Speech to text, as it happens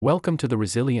Welcome to the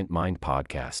Resilient Mind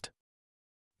podcast.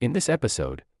 In this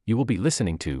episode, you will be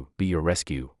listening to Be Your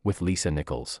Rescue with Lisa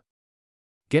Nichols.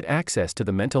 Get access to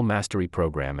the Mental Mastery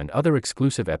Program and other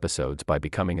exclusive episodes by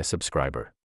becoming a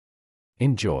subscriber.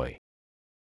 Enjoy.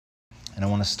 And I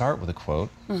want to start with a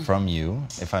quote from you,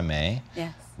 if I may,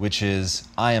 Yes. which is,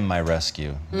 "I am my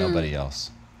rescue, nobody else."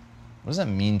 What does that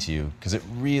mean to you? Because it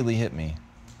really hit me.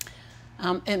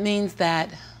 It means that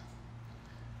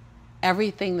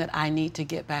everything that I need to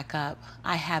get back up,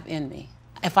 I have in me.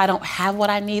 If I don't have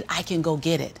what I need, I can go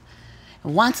get it.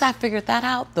 And once I figured that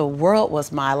out, the world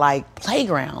was my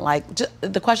playground.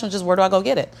 The question was just, where do I go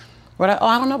get it?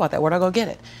 I don't know about that. Where do I go get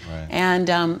it? Right.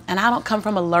 And I don't come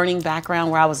from a learning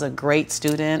background where I was a great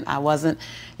student. I wasn't,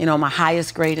 my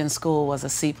highest grade in school was a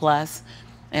C+.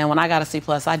 And when I got a C+,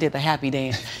 I did the happy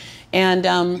dance. And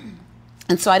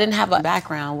so I didn't have a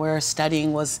background where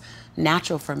studying was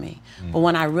natural for me. But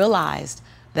when I realized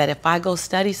that if I go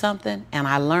study something and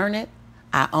I learn it,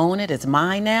 I own it, it's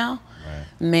mine now,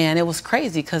 man, it was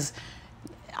crazy because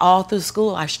all through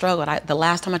school I struggled. The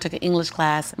last time I took an English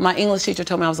class, my English teacher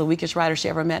told me I was the weakest writer she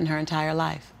ever met in her entire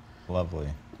life. Lovely.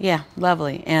 Yeah,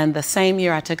 lovely. And the same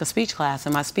year I took a speech class,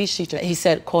 and my speech teacher, he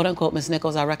said, quote unquote, "Ms.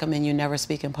 Nichols, I recommend you never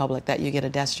speak in public, that you get a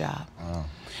desk job." Wow.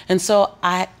 And so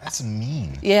That's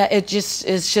mean. yeah, it's just,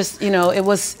 it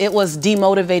was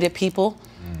demotivated people,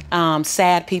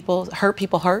 sad people,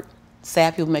 hurt.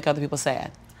 Sad people make other people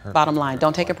sad. Bottom line,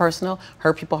 don't take it personal,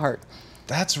 hurt people hurt.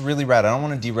 That's really rad. I don't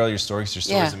want to derail your story because your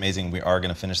story is amazing. We are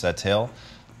going to finish that tale.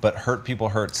 But hurt people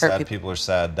hurt, sad people are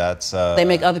sad. That's They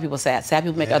make other people sad. Sad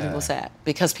people make other people sad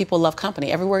because people love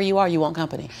company. Everywhere you are, you want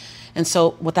company. And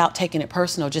so without taking it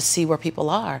personal, just see where people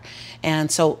are.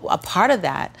 And so a part of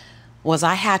that was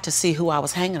I had to see who I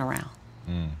was hanging around.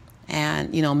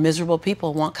 And, miserable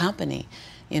people want company,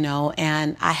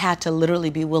 and I had to literally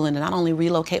be willing to not only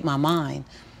relocate my mind,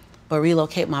 but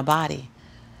relocate my body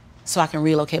so I can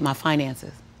relocate my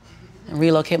finances and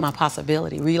relocate my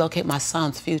possibility, relocate my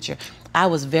son's future. I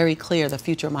was very clear the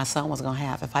future my son was going to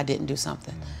have if I didn't do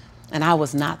something. And I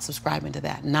was not subscribing to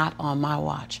that, not on my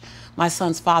watch. My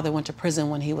son's father went to prison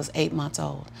when he was 8 months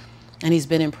old, and he's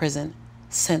been in prison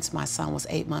since my son was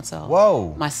 8 months old.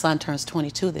 Whoa. My son turns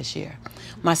 22 this year.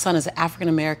 My son is an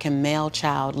African-American male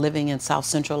child living in South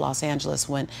Central Los Angeles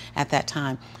when, at that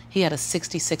time, he had a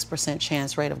 66%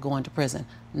 chance rate of going to prison,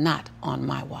 not on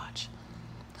my watch.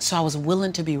 So I was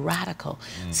willing to be radical.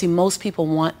 See, most people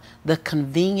want the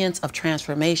convenience of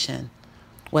transformation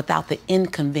without the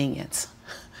inconvenience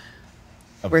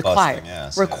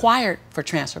required for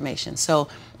transformation. So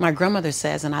my grandmother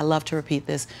says, and I love to repeat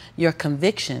this, your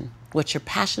conviction, what you're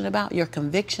passionate about, your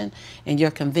conviction and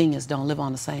your convenience don't live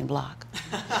on the same block.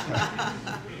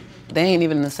 They ain't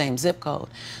even in the same zip code.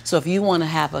 So if you want to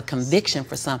have a conviction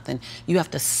for something, you have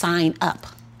to sign up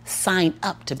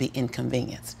to be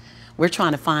inconvenienced. We're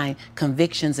trying to find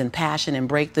convictions and passion and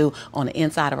breakthrough on the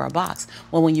inside of our box.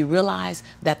 Well, when you realize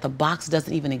that the box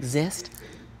doesn't even exist,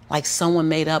 like someone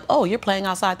made up, oh, you're playing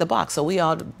outside the box. So we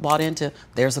all bought into,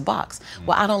 there's a box.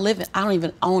 Well, I don't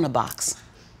even own a box.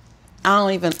 I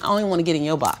don't even want to get in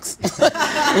your box.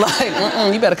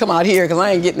 You better come out here because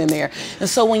I ain't getting in there. And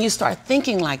so when you start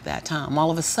thinking like that, Tom, all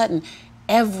of a sudden,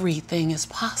 everything is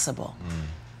possible.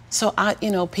 So I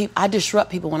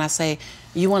disrupt people when I say,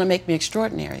 you want to make me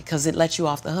extraordinary because it lets you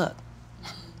off the hook.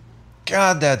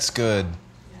 God, that's good.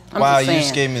 I'm wow, just you saying.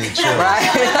 just gave me the chills.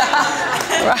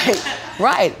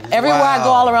 Right. Everywhere I go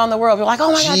all around the world, people are like,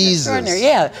 oh my God, Jesus. that's extraordinary.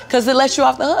 Yeah, because it lets you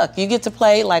off the hook. You get to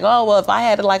play like, oh, well, if I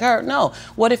had it like her. No.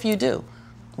 What if you do?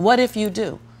 What if you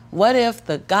do? What if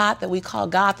the God that we call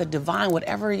God, the divine,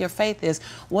 whatever your faith is,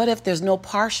 what if there's no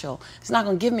partial? It's not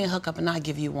going to give me a hookup and not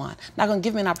give you one. Not going to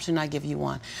give me an opportunity and not give you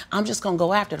one. I'm just going to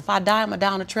go after it. If I die, I'm going to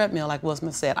die on the treadmill, like Will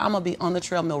Smith said. I'm going to be on the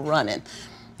treadmill running.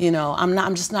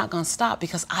 I'm just not going to stop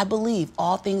because I believe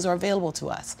all things are available to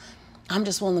us. I'm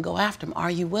just willing to go after them.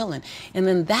 Are you willing? And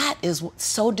then that is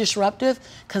so disruptive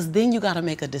because then you got to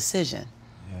make a decision.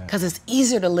 Because it's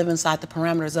easier to live inside the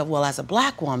parameters of, well, as a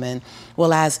black woman,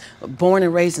 well, as born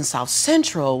and raised in South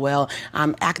Central, well,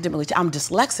 I'm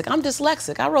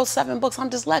dyslexic. I wrote 7 books. I'm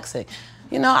dyslexic.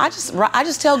 I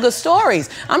just tell good stories.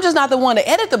 I'm just not the one to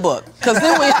edit the book, because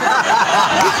then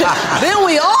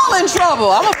we all in trouble.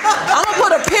 I'm gonna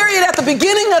put a period at the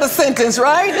beginning of the sentence,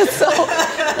 right?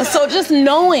 And so just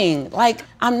knowing, like,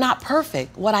 I'm not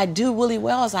perfect. What I do really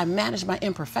well is I manage my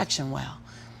imperfection well.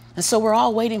 And so we're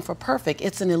all waiting for perfect.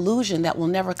 It's an illusion that will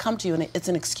never come to you, and it's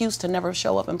an excuse to never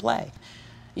show up and play.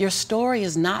 Your story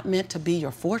is not meant to be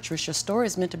your fortress. Your story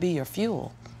is meant to be your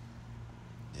fuel.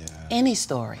 Yeah. Any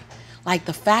story. Like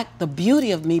the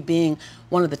beauty of me being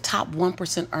one of the top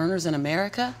 1% earners in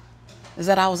America is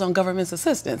that I was on government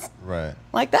assistance. Right.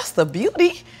 Like, that's the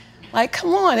beauty. Like,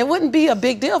 come on, it wouldn't be a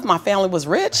big deal if my family was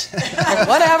rich or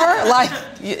whatever. Like,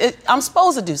 I'm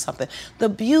supposed to do something. The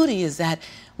beauty is that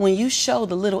when you show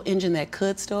the little engine that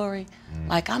could story,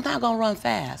 like, I'm not gonna run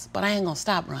fast, but I ain't gonna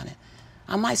stop running.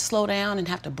 I might slow down and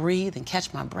have to breathe and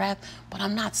catch my breath, but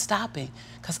I'm not stopping,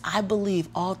 because I believe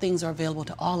all things are available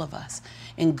to all of us,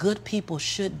 and good people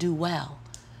should do well,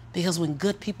 because when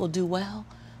good people do well,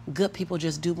 good people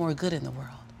just do more good in the world.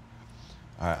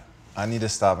 All right, I need to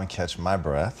stop and catch my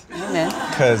breath. Amen.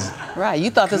 Because right, you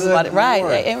thought this was about it, right?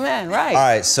 Lord. Amen. Right. All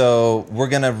right, so we're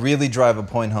gonna really drive a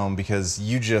point home because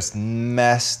you just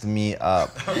messed me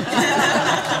up.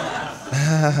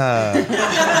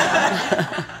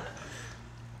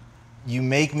 You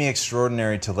make me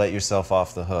extraordinary to let yourself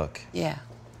off the hook. Yeah.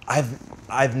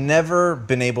 I've never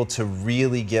been able to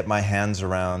really get my hands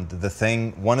around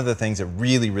one of the things that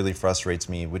really frustrates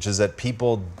me, which is that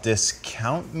people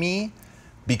discount me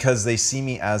because they see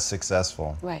me as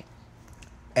successful. Right.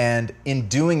 And in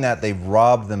doing that, they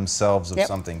rob themselves of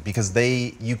something, because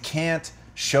you can't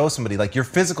show somebody, like, your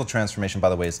physical transformation, by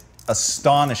the way, is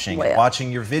astonishing. Well.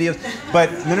 Watching your videos,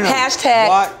 but no.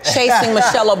 Hashtag chasing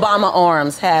Michelle Obama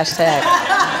arms. Hashtag.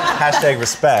 Hashtag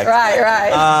respect.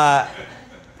 Right.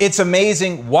 It's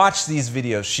amazing. Watch these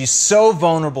videos. She's so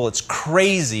vulnerable. It's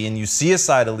crazy. And you see a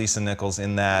side of Lisa Nichols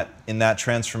in that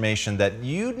transformation that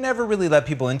you'd never really let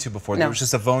people into before. No. There was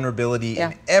just a vulnerability,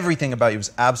 and everything about you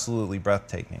was absolutely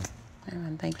breathtaking.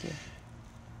 Thank you.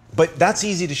 But that's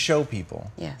easy to show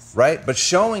people. Yes. Right? But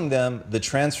showing them the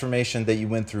transformation that you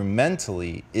went through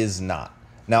mentally is not.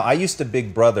 Now, I used to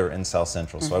Big Brother in South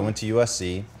Central, so I went to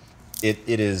USC. It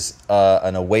is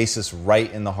an oasis right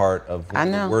in the heart of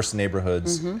one of the worst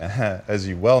neighborhoods, as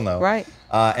you well know. Right.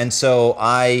 And so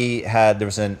there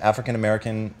was an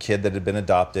African-American kid that had been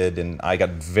adopted, and I got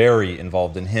very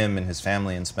involved in him and his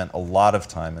family and spent a lot of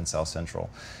time in South Central.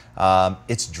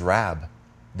 It's drab.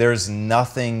 There's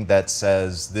nothing that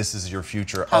says this is your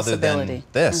future other than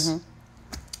this.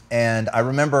 And I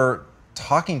remember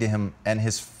talking to him, and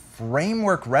his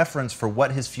framework reference for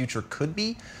what his future could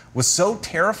be was so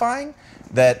terrifying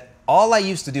that all I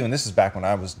used to do, and this is back when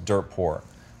I was dirt poor,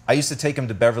 I used to take him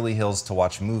to Beverly Hills to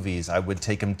watch movies. I would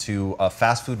take him to a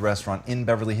fast food restaurant in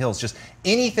Beverly Hills, just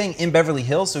anything in Beverly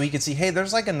Hills, so he could see, hey,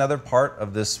 there's like another part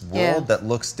of this world that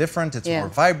looks different, it's more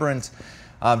vibrant.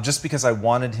 Just because I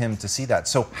wanted him to see that.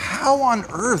 So how on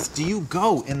earth do you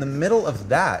go in the middle of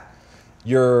that?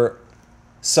 Your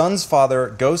son's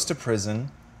father goes to prison,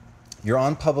 you're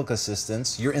on public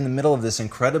assistance, you're in the middle of this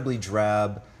incredibly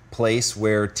drab place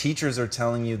where teachers are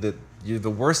telling you that you're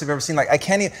the worst they've ever seen. Like, I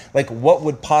can't even, like, what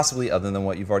would possibly, other than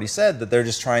what you've already said, that they're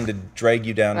just trying to drag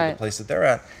you down to the place that they're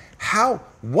at.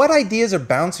 What ideas are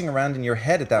bouncing around in your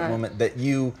head at that moment that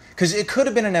because it could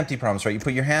have been an empty promise, right? You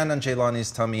put your hand on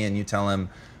Jaylani's tummy and you tell him,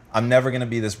 I'm never gonna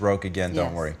be this broke again,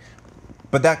 don't worry.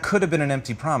 But that could have been an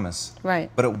empty promise.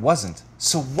 Right. But it wasn't.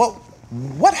 So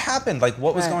what happened? Like,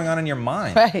 what was going on in your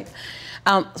mind? Right.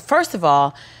 First of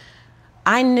all,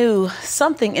 I knew,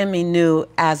 something in me knew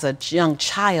as a young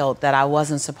child that I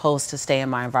wasn't supposed to stay in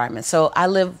my environment. So I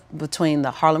lived between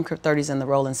the Harlem Crip 30s and the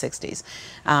Rolling 60s.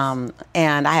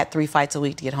 And I had 3 fights a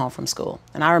week to get home from school.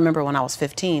 And I remember when I was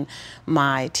 15,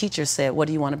 my teacher said, what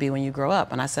do you want to be when you grow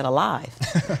up? And I said, alive.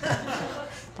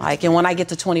 And when I get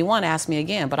to 21, ask me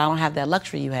again, but I don't have that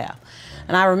luxury you have.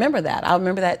 And I remember that. I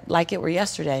remember that like it were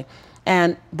yesterday.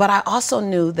 But I also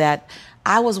knew that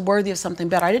I was worthy of something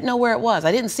better. I didn't know where it was.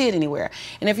 I didn't see it anywhere.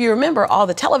 And if you remember, all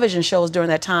the television shows during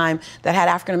that time that had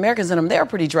African Americans in them, they were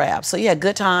pretty drab. So you had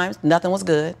Good Times, nothing was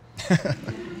good.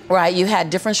 Right, you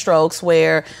had Different Strokes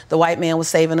where the white man was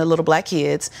saving the little black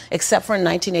kids, except for in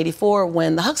 1984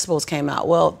 when the Huxtables came out.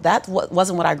 Well, that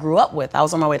wasn't what I grew up with. I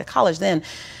was on my way to college then.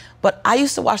 But I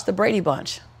used to watch the Brady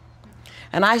Bunch.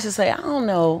 And I used to say, I don't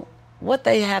know what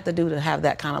they had to do to have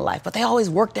that kind of life, but they always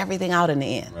worked everything out in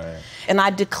the end. Right. And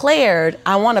I declared,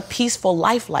 I want a peaceful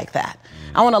life like that.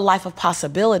 I want a life of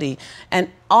possibility. And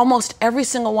almost every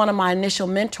single one of my initial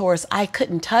mentors, I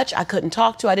couldn't touch, I couldn't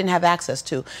talk to, I didn't have access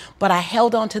to, but I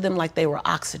held on to them like they were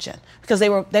oxygen, because they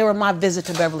were my visit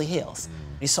to Beverly Hills.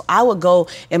 So I would go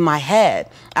in my head,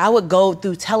 I would go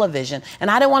through television, and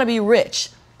I didn't want to be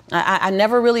rich. I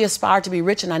never really aspired to be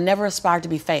rich, and I never aspired to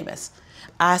be famous.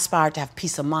 I aspired to have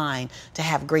peace of mind, to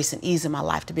have grace and ease in my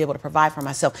life, to be able to provide for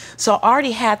myself. So I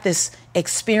already had this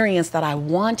experience that I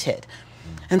wanted.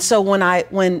 And so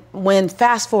when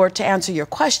fast forward to answer your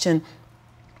question,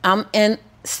 I'm in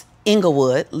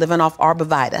Inglewood, living off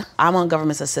Arborvitae. I'm on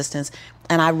government assistance,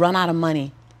 and I run out of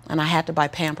money, and I had to buy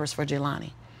Pampers for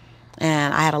Jelani.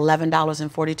 And I had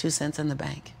 $11.42 in the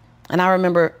bank. And I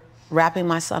remember wrapping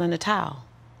my son in a towel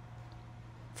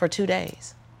for 2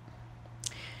 days.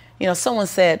 You know, someone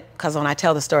said, because when I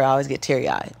tell the story, I always get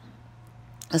teary-eyed.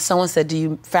 And someone said, do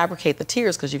you fabricate the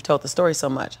tears because you've told the story so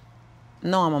much?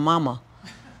 No, I'm a mama.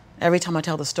 Every time I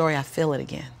tell the story, I feel it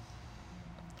again.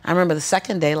 I remember the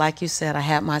second day, like you said, I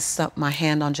had my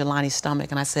hand on Jelani's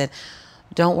stomach, and I said,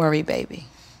 don't worry, baby.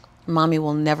 Mommy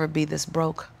will never be this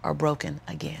broke or broken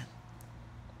again.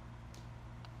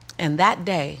 And that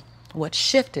day, what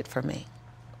shifted for me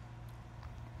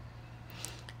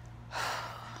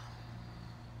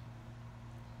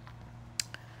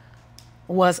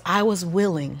was I was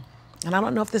willing, and I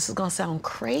don't know if this is going to sound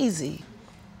crazy,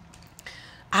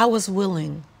 I was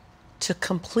willing to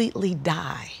completely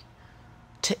die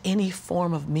to any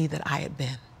form of me that I had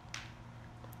been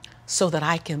so that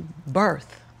I can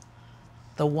birth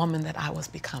the woman that I was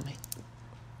becoming.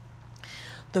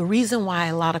 The reason why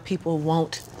a lot of people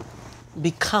won't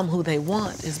become who they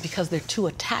want is because they're too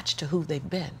attached to who they've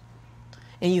been.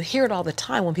 And you hear it all the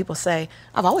time when people say,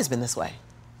 I've always been this way.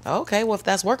 Okay, well, if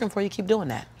that's working for you, keep doing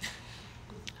that.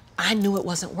 I knew it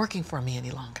wasn't working for me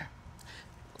any longer.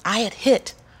 I had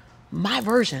hit my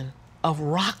version of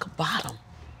rock bottom.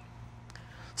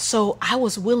 So I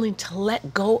was willing to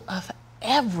let go of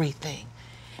everything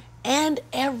and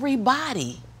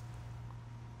everybody.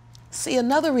 See,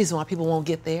 another reason why people won't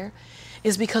get there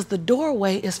is because the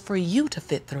doorway is for you to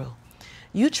fit through.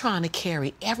 You trying to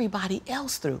carry everybody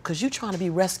else through because you're trying to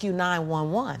be Rescue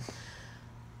 911.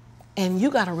 And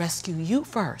you got to rescue you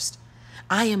first.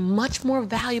 I am much more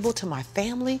valuable to my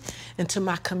family and to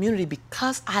my community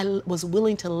because I was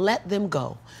willing to let them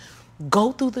go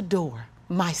through the door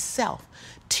myself,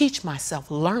 teach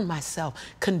myself, learn myself,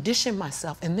 condition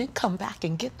myself, and then come back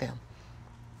and get them.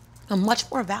 I'm much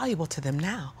more valuable to them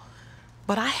now.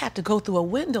 But I had to go through a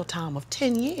window time of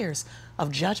 10 years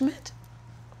of judgment.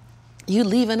 You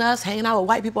leaving us, hanging out with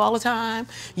white people all the time.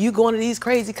 You going to these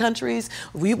crazy countries.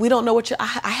 We don't know what I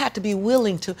had to be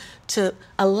willing to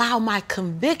allow my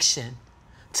conviction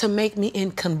to make me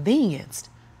inconvenienced.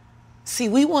 See,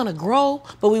 we want to grow,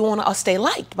 but we want to stay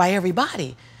liked by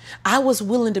everybody. I was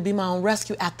willing to be my own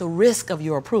rescue at the risk of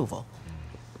your approval.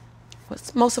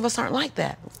 But most of us aren't like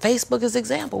that. Facebook is an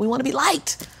example. We want to be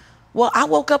liked. Well, I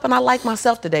woke up and I like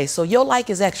myself today, so your like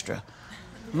is extra.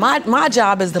 My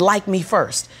job is to like me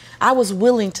first. I was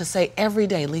willing to say every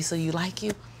day, Lisa, you like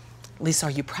you? Lisa,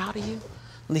 are you proud of you?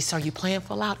 Lisa, are you playing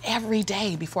full out? Every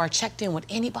day before I checked in with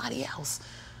anybody else.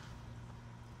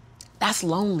 That's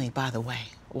lonely, by the way.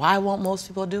 Why won't most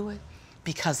people do it?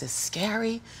 Because it's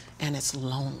scary and it's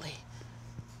lonely.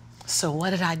 So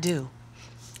what did I do?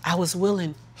 I was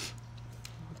willing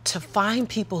to find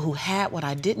people who had what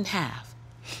I didn't have,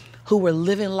 who were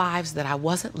living lives that I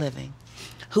wasn't living,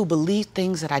 who believed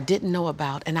things that I didn't know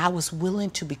about, and I was willing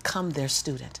to become their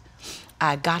student.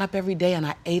 I got up every day and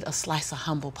I ate a slice of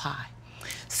humble pie.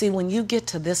 See, when you get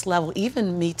to this level,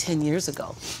 even me 10 years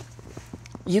ago,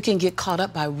 you can get caught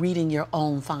up by reading your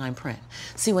own fine print.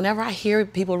 See, whenever I hear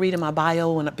people reading my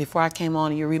bio, before I came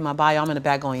on and you read my bio, I'm in the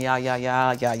back going, yeah, yeah,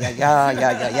 yeah, yeah, yeah, yeah,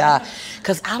 yeah, yeah, yeah,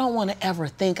 because I don't want to ever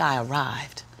think I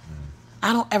arrived.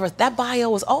 That bio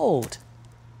was old.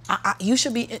 You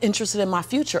should be interested in my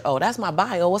future. Oh, that's my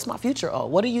bio. What's my future? Oh,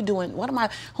 what are you doing?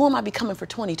 Who am I becoming for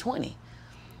 2020?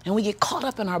 And we get caught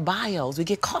up in our bios. We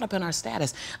get caught up in our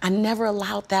status. I never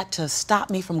allowed that to stop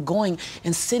me from going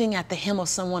and sitting at the hem of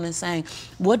someone and saying,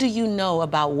 what do you know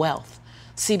about wealth?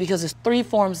 See, because there's 3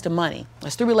 forms to money.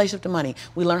 There's 3 relationships to money.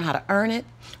 We learn how to earn it,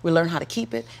 we learn how to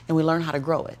keep it, and we learn how to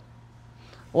grow it.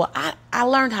 Well, I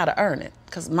learned how to earn it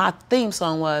because my theme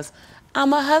song was,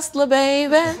 I'm a hustler,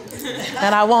 baby.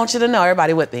 And I want you to know,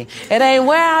 everybody with me, it ain't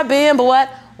where I've been, but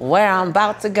where I'm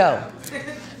about to go.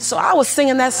 So I was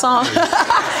singing that song.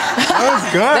 That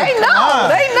was good.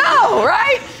 They know,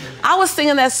 right? I was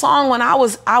singing that song when I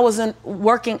was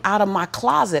working out of my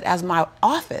closet as my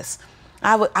office.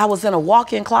 I was in a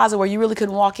walk-in closet where you really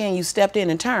couldn't walk in, you stepped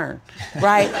in and turned,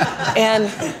 right?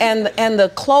 and the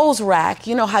clothes rack,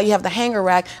 you know how you have the hanger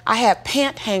rack, I had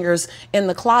pant hangers in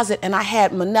the closet and I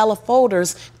had manila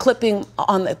folders clipping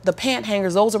on the pant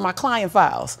hangers. Those are my client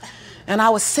files. And I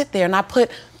would sit there and I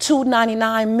put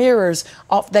 $2.99 mirrors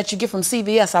that you get from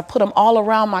CVS. I put them all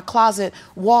around my closet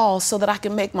walls so that I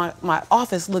can make my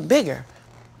office look bigger.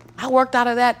 I worked out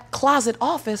of that closet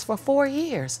office for 4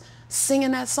 years,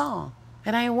 singing that song.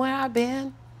 It ain't where I've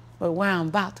been, but where I'm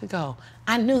about to go.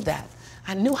 I knew that.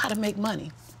 I knew how to make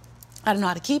money. I didn't know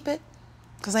how to keep it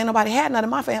because ain't nobody had none in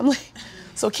my family.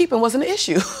 So keeping wasn't an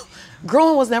issue.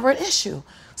 Growing was never an issue.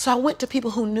 So I went to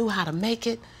people who knew how to make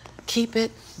it, keep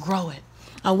it, grow it.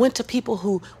 I went to people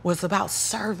who was about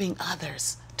serving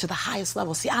others to the highest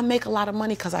level. See, I make a lot of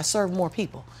money because I serve more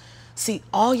people. See,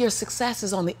 all your success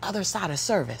is on the other side of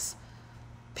service.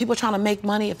 People trying to make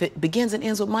money, if it begins and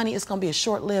ends with money, it's going to be a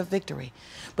short-lived victory.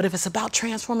 But if it's about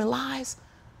transforming lives,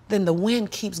 then the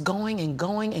wind keeps going and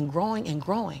going and growing and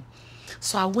growing.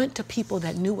 So I went to people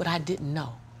that knew what I didn't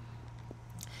know.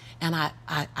 And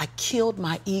I killed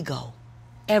my ego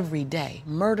every day,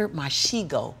 murdered my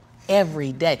she-go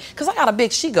every day. Because I got a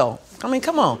big she-go. I mean,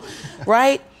 come on,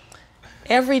 right?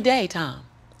 Every day, Tom.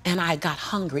 And I got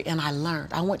hungry and I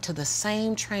learned. I went to the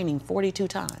same training 42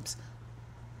 times.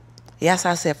 Yes,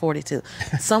 I said 42.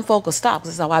 Some folk will stop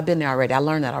because I've been there already. I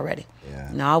learned that already. Yeah.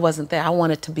 No, I wasn't there. I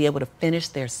wanted to be able to finish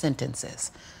their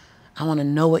sentences. I want to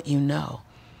know what you know.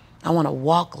 I want to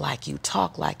walk like you,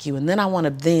 talk like you, and then I want to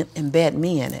then embed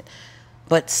me in it.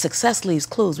 But success leaves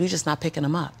clues. We're just not picking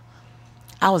them up.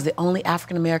 I was the only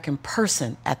African-American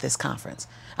person at this conference.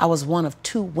 I was one of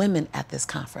 2 women at this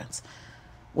conference.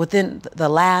 Within the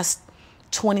last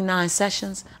 29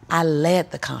 sessions, I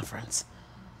led the conference.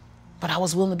 But I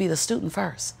was willing to be the student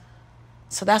first.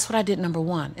 So that's what I did, number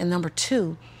 1. And number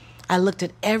 2, I looked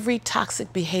at every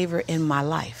toxic behavior in my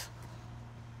life.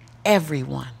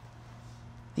 Everyone.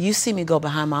 You see me go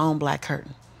behind my own black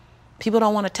curtain. People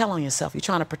don't want to tell on yourself. You're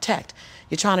trying to protect.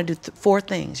 You're trying to do 4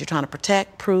 things. You're trying to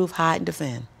protect, prove, hide, and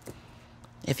defend.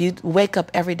 If you wake up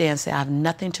every day and say, I have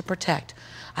nothing to protect,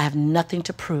 I have nothing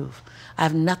to prove, I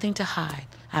have nothing to hide,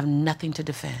 I have nothing to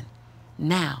defend.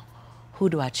 Now, who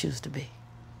do I choose to be?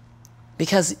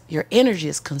 Because your energy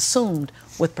is consumed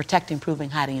with protecting,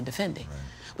 proving, hiding, and defending. Right.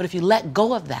 But if you let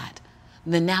go of that,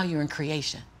 then now you're in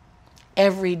creation.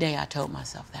 Every day I told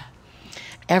myself that.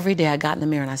 Every day I got in the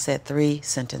mirror and I said 3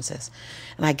 sentences.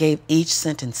 And I gave each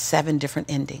sentence 7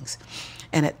 different endings.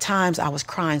 And at times I was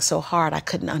crying so hard I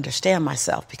couldn't understand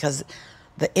myself because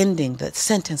the ending, the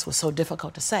sentence was so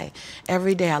difficult to say.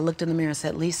 Every day I looked in the mirror and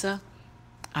said, Lisa,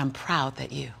 I'm proud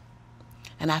that you.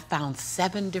 And I found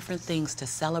 7 different things to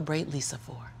celebrate Lisa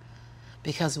for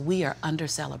because we are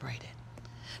under-celebrated.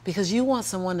 Because you want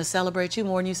someone to celebrate you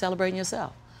more than you celebrating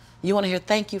yourself. You want to hear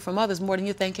thank you from others more than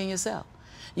you're thanking yourself.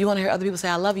 You want to hear other people say,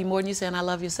 I love you more than you saying I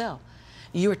love yourself.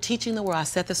 You are teaching the world. I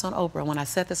said this on Oprah. And when I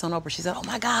said this on Oprah, she said, oh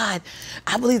my God,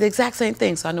 I believe the exact same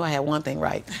thing. So I knew I had one thing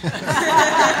right.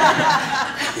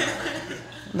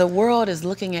 The world is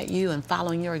looking at you and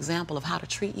following your example of how to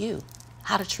treat you.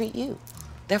 How to treat you.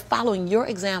 They're following your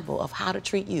example of how to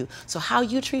treat you. So how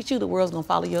you treat you, the world's going to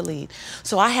follow your lead.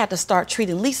 So I had to start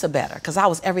treating Lisa better because I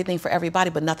was everything for everybody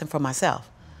but nothing for myself.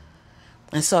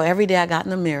 And so every day I got in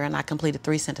the mirror and I completed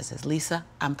 3 sentences. Lisa,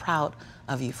 I'm proud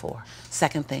of you for.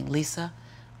 Second thing, Lisa,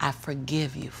 I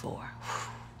forgive you for.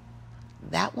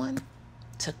 That one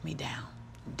took me down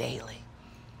daily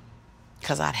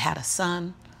because I'd had a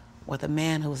son with a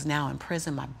man who was now in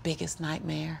prison, my biggest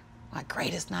nightmare, my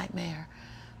greatest nightmare.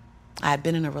 I had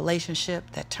been in a relationship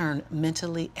that turned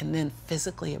mentally and then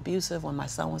physically abusive when my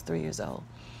son was 3 years old.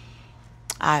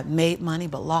 I made money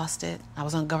but lost it. I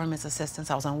was on government assistance.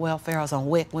 I was on welfare. I was on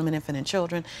WIC, Women, Infant, and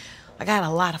Children. I got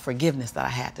a lot of forgiveness that I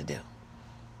had to do.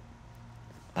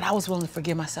 But I was willing to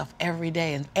forgive myself every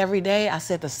day. And every day I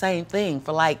said the same thing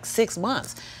for like 6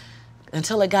 months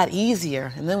until it got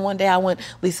easier. And then one day I went,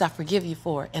 Lisa, I forgive you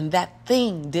for it. And that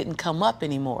thing didn't come up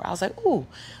anymore. I was like, ooh,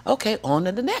 okay, on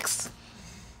to the next.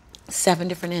 7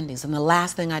 different endings. And the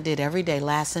last thing I did every day,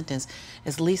 last sentence,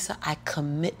 is Lisa, I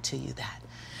commit to you that.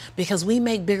 Because we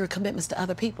make bigger commitments to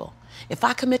other people. If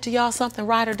I commit to y'all something,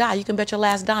 ride or die, you can bet your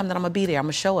last dime that I'm going to be there. I'm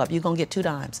going to show up. You're going to get 2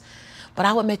 dimes. But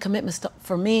I would make commitments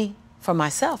for me, for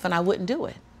myself, and I wouldn't do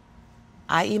it.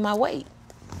 I.e. my weight.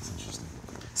 That's interesting.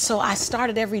 So I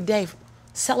started every day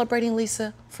celebrating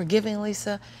Lisa, forgiving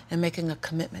Lisa, and making a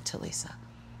commitment to Lisa.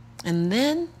 And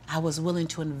then I was willing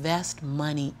to invest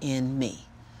money in me.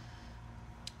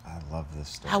 I love this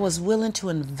story. I was willing to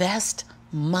invest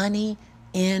money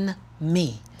in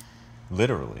me.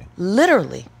 Literally.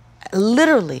 Literally.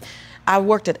 Literally. I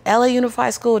worked at LA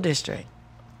Unified School District.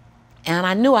 And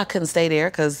I knew I couldn't stay there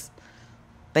because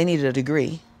they needed a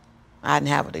degree. I didn't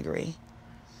have a degree.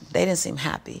 They didn't seem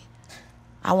happy.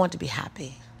 I wanted to be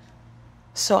happy.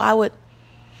 So I would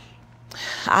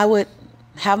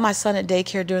have my son at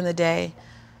daycare during the day.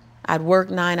 I'd work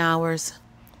 9 hours.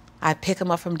 I'd pick him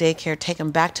up from daycare, take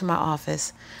him back to my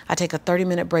office. I'd take a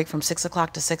 30-minute break from 6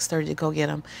 o'clock to 6:30 to go get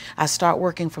him. I start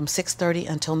working from 6:30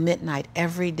 until midnight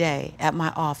every day at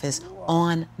my office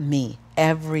on me,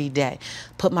 every day.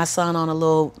 Put my son on a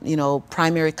little,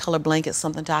 primary color blanket,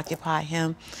 something to occupy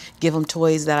him. Give him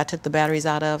toys that I took the batteries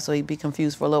out of so he'd be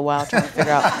confused for a little while trying to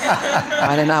figure out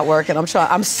why they're not working.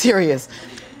 I'm serious.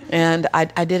 And I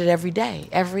did it every day,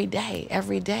 every day,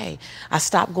 every day. I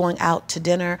stopped going out to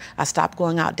dinner. I stopped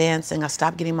going out dancing. I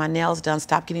stopped getting my nails done,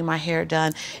 stopped getting my hair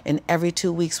done. And every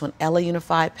 2 weeks when Ella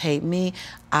Unified paid me,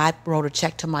 I wrote a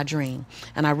check to my dream.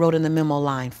 And I wrote in the memo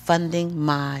line, funding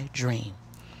my dream.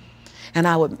 And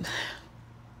I would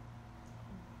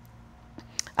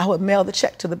mail the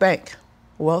check to the bank,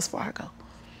 Wells Fargo.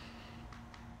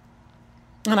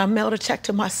 And I mailed a check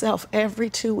to myself every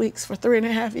 2 weeks for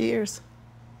 3.5 years.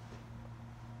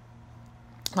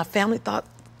 My family thought,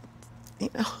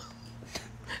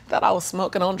 that I was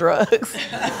smoking on drugs.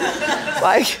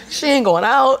 Like, she ain't going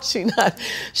out. She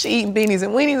eating beanies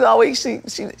and weenies all week.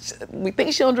 We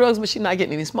think she on drugs, but she's not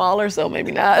getting any smaller, so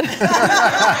maybe not.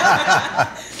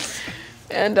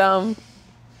 And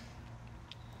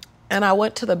I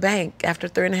went to the bank after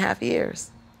 3.5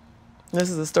 years. This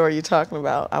is the story you're talking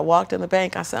about. I walked in the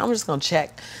bank. I said, I'm just gonna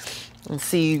check and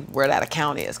see where that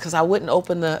account is, because I wouldn't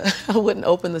open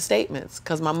the statements,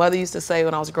 because my mother used to say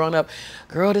when I was growing up,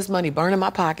 girl, this money burning my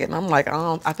pocket. And I'm like,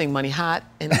 I think money hot,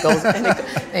 and it goes.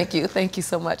 Thank you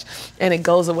so much, and it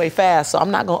goes away fast. So I'm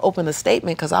not gonna open the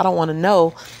statement because I don't want to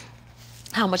know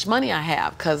how much money I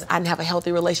have, because I didn't have a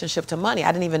healthy relationship to money.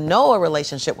 I didn't even know a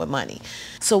relationship with money.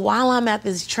 So while I'm at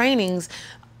these trainings,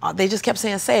 they just kept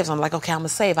saying save. So I'm like, okay, I'm gonna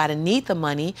save. I didn't need the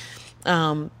money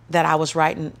that I was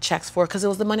writing checks for, because it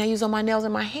was the money I used on my nails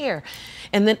and my hair.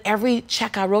 And then every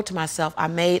check I wrote to myself, I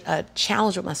made a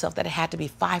challenge with myself that it had to be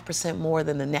 5% more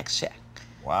than the next check.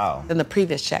 Wow. Than the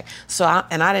previous check. So I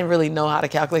didn't really know how to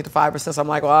calculate the 5%. So I'm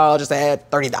like, well, I'll just add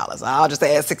 $30. I'll just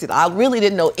add $60. I really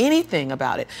didn't know anything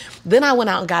about it. Then I went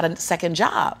out and got a second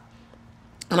job.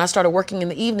 And I started working in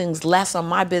the evenings, less on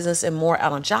my business and more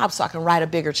out on jobs, so I can write a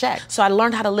bigger check. So I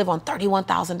learned how to live on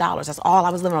 $31,000. That's all I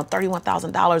was living on,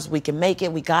 $31,000. We can make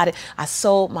it, we got it. I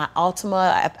sold my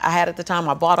Altima I had at the time.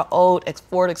 I bought an old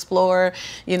Ford Explorer.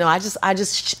 I just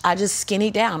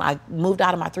skinnied down. I moved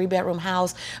out of my 3-bedroom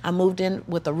house. I moved in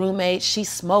with a roommate. She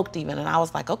smoked even, and I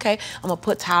was like, okay, I'm gonna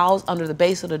put towels under the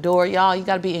base of the door. Y'all, you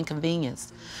gotta be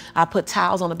inconvenienced. I put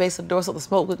towels on the base of the door so the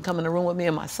smoke wouldn't come in the room with me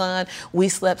and my son. We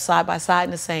slept side by side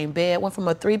in the same bed. Went from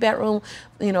a 3-bedroom,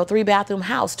 3-bathroom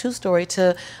house, 2-story,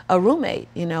 to a roommate,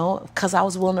 because I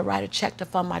was willing to write a check to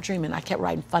fund my dream. And I kept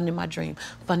writing, funding my dream,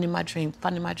 funding my dream,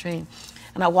 funding my dream.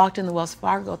 And I walked into Wells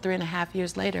Fargo 3.5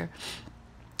 years later,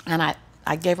 and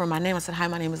I gave her my name. I said, hi,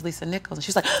 my name is Lisa Nichols. And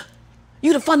she's like,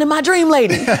 you the funding my dream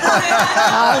lady.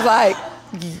 I was like,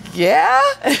 yeah.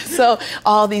 So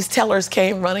all these tellers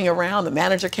came running around. The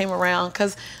manager came around,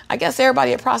 because I guess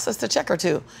everybody had processed a check or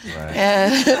two. Right.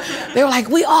 And they were like,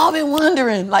 we all been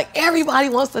wondering, like everybody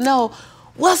wants to know,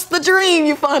 what's the dream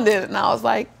you funded? And I was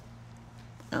like,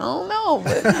 I don't know,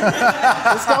 but it's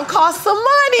gonna cost some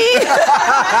money.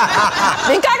 I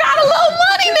think I got a little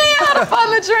money now to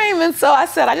fund the dream. And so I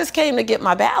said, I just came to get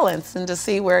my balance and to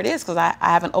see where it is, because I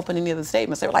haven't opened any of the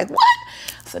statements. They were like, what?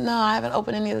 I said, no, I haven't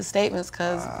opened any of the statements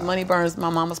because money burns my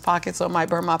mama's pocket, so it might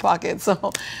burn my pocket,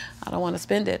 so I don't want to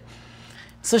spend it.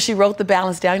 So she wrote the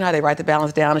balance down. You know how they write the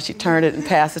balance down, and she turned it and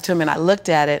passed it to me, and I looked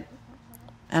at it,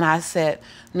 and I said,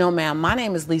 no, ma'am, my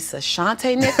name is Lisa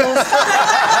Shante Nichols.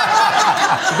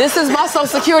 This is my social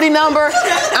security number.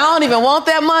 I don't even want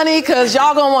that money because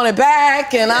y'all gonna want it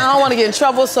back, and I don't want to get in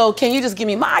trouble, so can you just give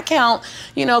me my account?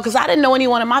 Because I didn't know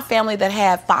anyone in my family that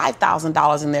had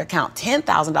 $5,000 in their account,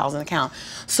 $10,000 in the account.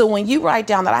 So when you write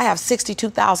down that I have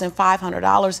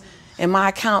 $62,500 in my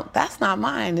account, that's not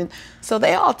mine. And so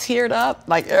they all teared up,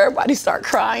 like everybody started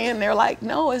crying. They're like,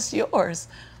 no, it's yours.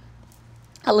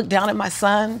 I looked down at my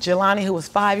son, Jelani, who was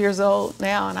 5 years old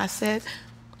now, and I said,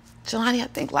 Jelani, I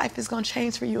think life is gonna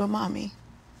change for you and mommy.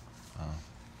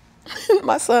 Oh.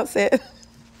 My son said,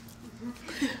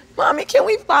 Mommy, can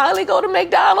we finally go to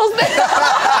McDonald's now?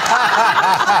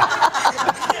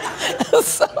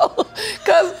 So,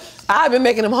 because I've been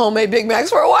making them homemade Big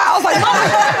Macs for a while. I was like,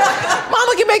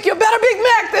 Mama can make you a better Big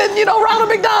Mac than, Ronald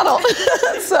McDonald.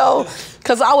 So,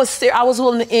 because I was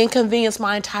willing to inconvenience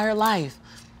my entire life.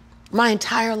 My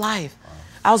entire life.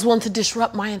 I was willing to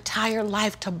disrupt my entire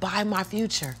life to buy my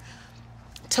future,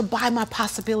 to buy my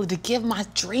possibility, to give my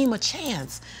dream a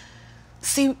chance.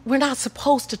 See, we're not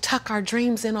supposed to tuck our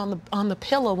dreams in on the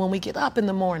pillow when we get up in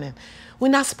the morning. We're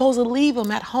not supposed to leave them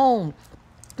at home.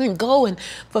 and go and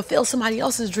fulfill somebody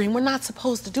else's dream. We're not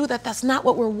supposed to do that. That's not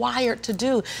what we're wired to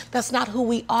do. That's not who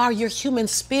we are. Your human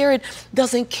spirit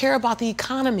doesn't care about the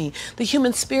economy. The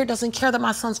human spirit doesn't care that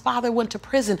my son's father went to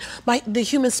prison. The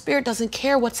human spirit doesn't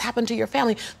care what's happened to your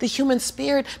family. The human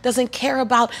spirit doesn't care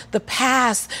about the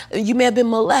past. You may have been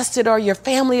molested, or your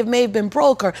family may have been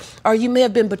broke, or you may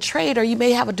have been betrayed, or you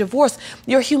may have a divorce.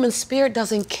 Your human spirit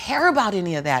doesn't care about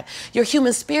any of that. Your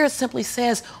human spirit simply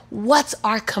says, what's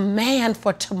our command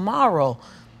for tomorrow?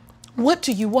 What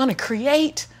do you want to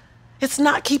create? It's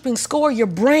not keeping score. Your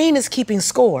brain is keeping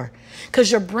score,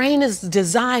 because your brain is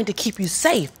designed to keep you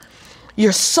safe.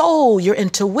 Your soul, your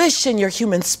intuition, your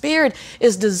human spirit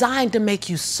is designed to make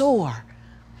you soar.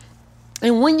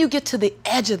 And when you get to the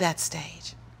edge of that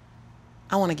stage,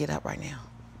 I want to get up right now.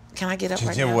 Can I get up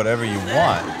right now? Whatever you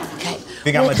want. Okay.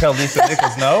 Think I'm going to tell Lisa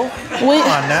Nichols no? Come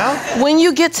on now. When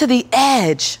you get to the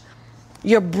edge,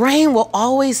 your brain will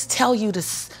always tell you to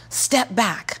step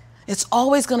back. It's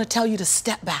always going to tell you to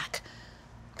step back,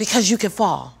 because you can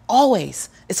fall. Always.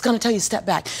 It's going to tell you to step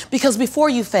back. Because before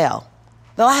you fell,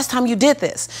 the last time you did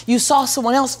this, you saw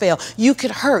someone else fail. You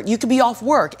could hurt. You could be off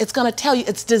work. It's going to tell you.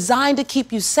 It's designed to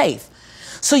keep you safe.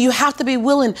 So you have to be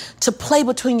willing to play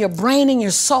between your brain and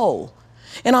your soul.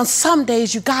 And on some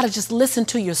days, you got to just listen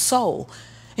to your soul.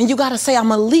 And you got to say, I'm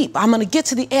going to leap. I'm going to get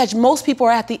to the edge. Most people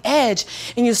are at the edge,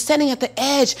 and you're standing at the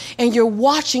edge, and you're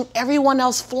watching everyone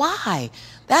else fly.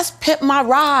 That's Pimp My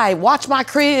Ride, Watch My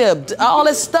Crib, all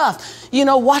this stuff. You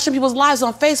know, watching people's lives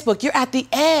on Facebook. You're at the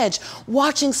edge,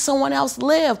 watching someone else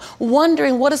live,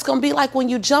 wondering what it's going to be like when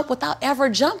you jump without ever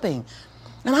jumping.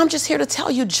 And I'm just here to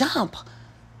tell you, jump.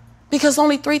 Because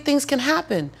only three things can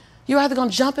happen. You're either going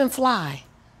to jump and fly,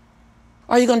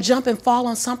 or you're going to jump and fall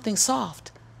on something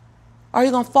soft, or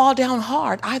you're going to fall down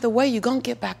hard. Either way, you're going to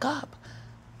get back up.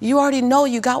 You already know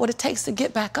you got what it takes to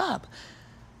get back up.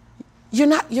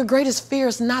 Your greatest fear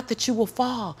is not that you will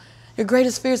fall. Your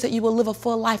greatest fear is that you will live a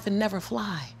full life and never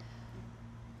fly,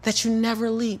 that you never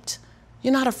leaped.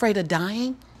 You're not afraid of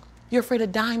dying. You're afraid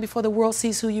of dying before the world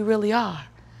sees who you really are,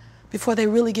 before they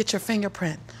really get your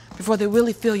fingerprint, before they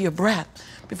really feel your breath,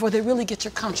 before they really get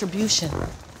your contribution,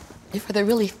 before they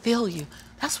really feel you.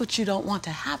 That's what you don't want to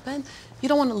happen. You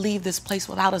don't want to leave this place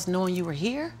without us knowing you were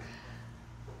here.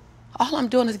 All I'm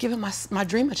doing is giving my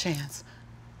dream a chance.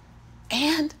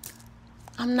 And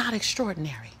I'm not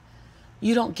extraordinary.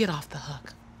 You don't get off the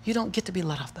hook. You don't get to be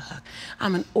let off the hook.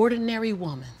 I'm an ordinary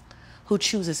woman who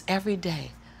chooses every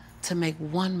day to make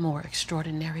one more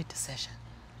extraordinary decision.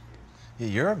 Yeah,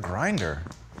 you're a grinder.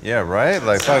 Yeah, right?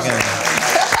 Like fucking...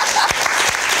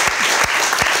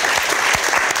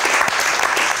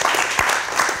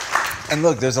 And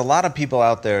look, there's a lot of people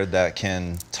out there that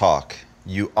can talk.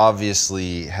 You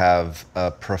obviously have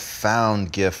a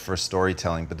profound gift for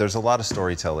storytelling, but there's a lot of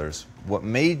storytellers. What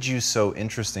made you so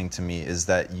interesting to me is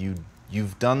that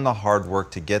you've done the hard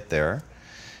work to get there.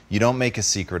 You don't make a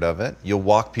secret of it. You'll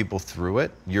walk people through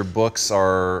it. Your books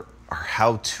are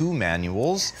how-to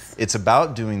manuals. It's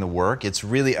about doing the work. It's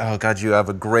really, oh God, you have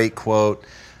a great quote.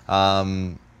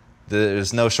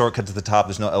 There's no shortcut to the top.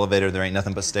 There's no elevator. There ain't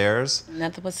nothing but stairs.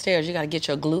 Nothing but stairs. You got to get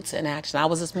your glutes in action. I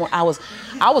was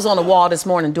on the wall this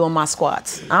morning doing my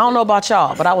squats. I don't know about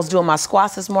y'all, but I was doing my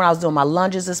squats this morning. I was doing my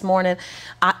lunges this morning.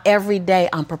 Every day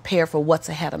I'm prepared for what's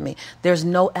ahead of me. There's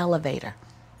no elevator.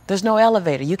 There's no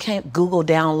elevator. You can't Google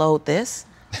download this.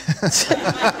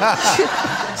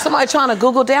 Somebody trying to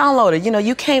Google download it. You know,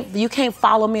 you can't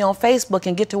follow me on Facebook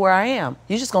and get to where I am.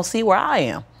 You're just gonna see where I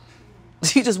am.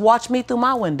 You just watch me through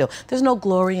my window. There's no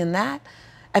glory in that.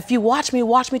 If you watch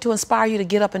me to inspire you to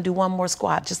get up and do one more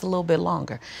squat, just a little bit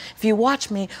longer. If you watch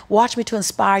me to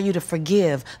inspire you to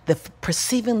forgive the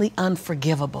perceivingly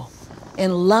unforgivable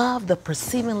and love the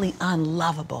perceivingly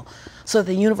unlovable, so that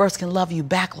the universe can love you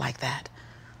back like that.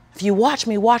 If you watch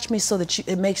me so that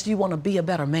it makes you want to be a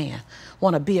better man,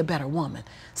 want to be a better woman.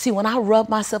 See, when I rub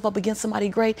myself up against somebody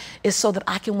great, it's so that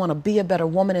I can want to be a better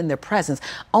woman in their presence.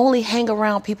 Only hang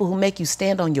around people who make you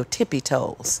stand on your tippy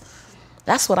toes.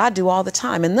 That's what I do all the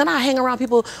time. And then I hang around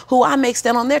people who I make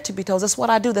stand on their tippy toes. That's what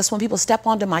I do. That's when people step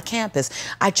onto my campus.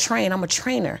 I train. I'm a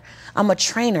trainer. I'm a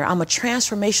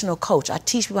transformational coach. I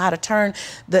teach people how to turn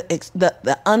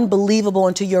the unbelievable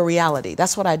into your reality.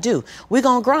 That's what I do. We're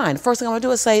going to grind. First thing I'm going to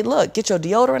do is say, look, get your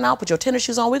deodorant out, put your tennis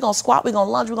shoes on. We're going to squat. We're going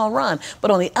to lunge. We're going to run. But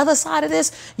on the other side of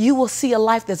this, you will see a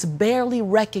life that's barely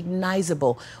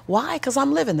recognizable. Why? Because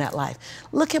I'm living that life.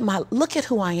 Look at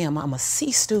who I am. I'm a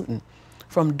C student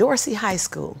from Dorsey High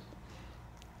School.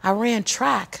 I ran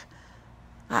track.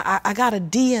 I got a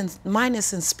D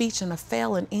minus in speech and a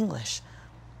fail in English.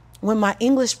 when my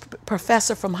English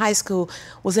professor from high school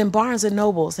was in Barnes and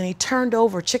Nobles and he turned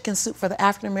over Chicken Soup for the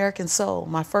African American Soul,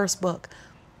 my first book,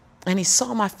 and he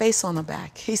saw my face on the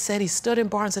back. He said he stood in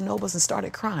Barnes and Nobles and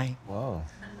started crying. Whoa.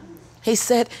 He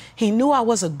said he knew I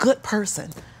was a good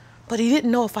person, but he didn't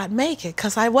know if I'd make it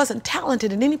because I wasn't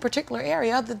talented in any particular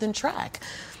area other than track.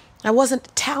 I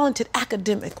wasn't talented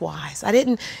academic-wise.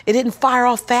 It didn't fire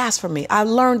off fast for me. I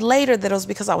learned later that it was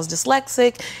because I was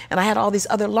dyslexic and I had all these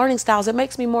other learning styles. It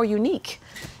makes me more unique,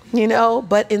 you know,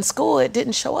 but in school it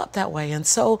didn't show up that way. And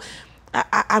so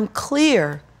I'm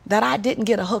clear that I didn't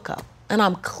get a hookup. And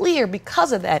I'm clear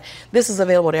because of that, this is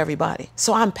available to everybody.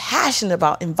 So I'm passionate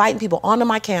about inviting people onto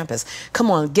my campus. Come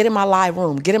on, get in my live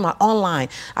room, get in my online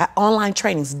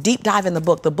trainings, deep dive in the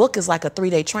book. The book is like a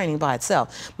 3-day training by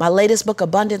itself. My latest book,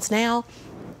 Abundance Now,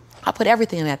 I put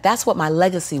everything in that. That's what my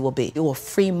legacy will be. It will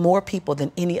free more people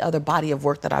than any other body of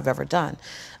work that I've ever done,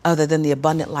 other than the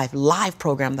Abundant Life live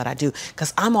program that I do,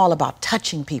 because I'm all about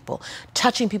touching people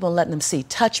and letting them see.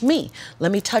 Touch me,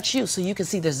 let me touch you, so you can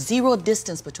see there's zero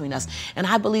distance between us. And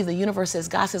I believe the universe says,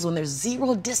 God says, when there's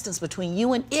zero distance between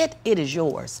you and it is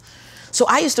yours. So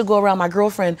I used to go around, my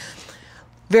girlfriend,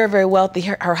 very, very wealthy.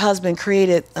 Her husband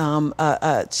created,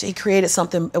 she created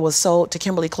something. It was sold to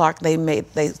Kimberly Clark. They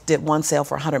did one sale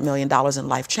for $100 million and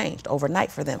life changed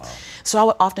overnight for them. Wow. So I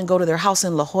would often go to their house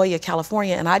in La Jolla,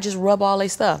 California, and I just rub all their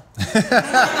stuff.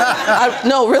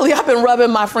 No, really, I've been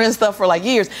rubbing my friend's stuff for like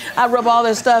years. I rub all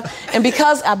their stuff. And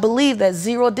because I believe that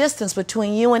zero distance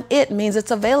between you and it means it's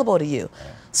available to you.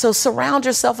 So surround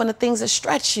yourself in the things that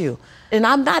stretch you. And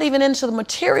I'm not even into the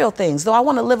material things, though I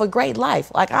want to live a great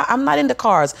life. Like, I'm not into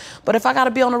cars, but if I got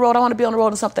to be on the road, I want to be on the road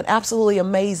in something absolutely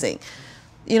amazing.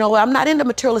 You know, I'm not into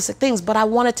materialistic things, but I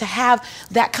wanted to have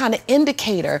that kind of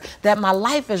indicator that my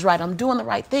life is right, I'm doing the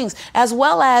right things, as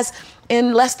well as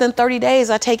in less than 30 days,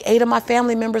 I take 8 of my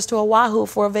family members to Oahu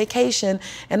for a vacation,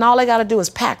 and all they got to do is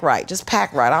pack right, just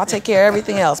pack right. I'll take care of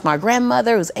everything else. My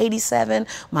grandmother, who's 87,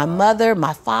 my mother,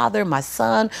 my father, my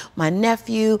son, my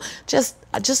nephew, just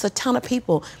a ton of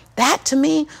people. That, to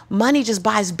me, money just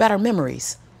buys better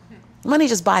memories. Money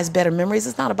just buys better memories.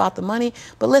 It's not about the money.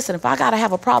 But listen, if I got to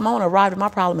have a problem, I want to arrive at my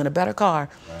problem in a better car.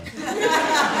 Right.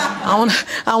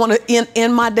 I want to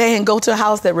end my day and go to a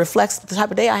house that reflects the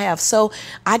type of day I have. So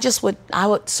I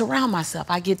would surround myself.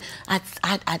 I'd get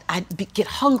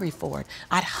hungry for it.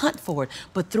 I'd hunt for it,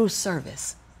 but through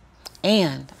service.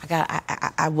 And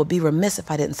I would be remiss if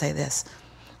I didn't say this.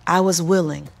 I was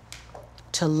willing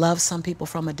to love some people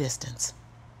from a distance.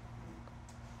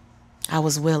 I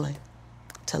was willing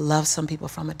to love some people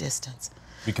from a distance.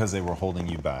 Because they were holding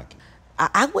you back.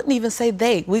 I wouldn't even say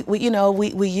they. We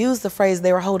use the phrase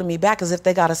they were holding me back as if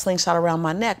they got a slingshot around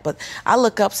my neck. But I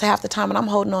look up half the time and I'm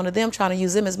holding on to them, trying to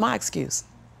use them as my excuse.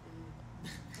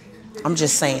 I'm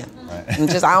just saying. Right.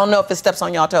 I don't know if it steps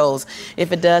on y'all toes.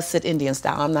 If it does, sit Indian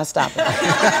style. I'm not stopping.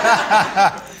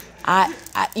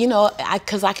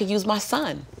 Because I could use my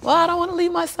son. Well, I don't want to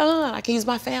leave my son. I can use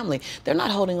my family. They're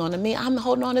not holding on to me. I'm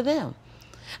holding on to them.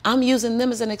 I'm using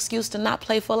them as an excuse to not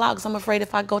play full out because I'm afraid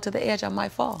if I go to the edge, I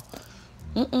might fall.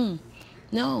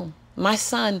 No. My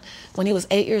son, when he was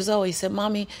 8 years old, he said,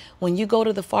 Mommy, when you go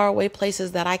to the faraway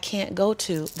places that I can't go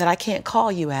to, that I can't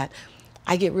call you at,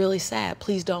 I get really sad.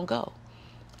 Please don't go.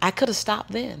 I could have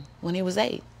stopped then when he was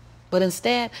 8. But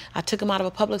instead, I took him out of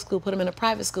a public school, put him in a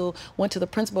private school, went to the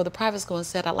principal of the private school and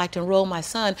said, I'd like to enroll my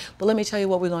son, but let me tell you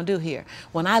what we're going to do here.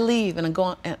 When I leave and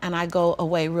I go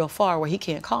away real far where he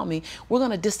can't call me, we're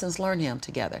going to distance learn him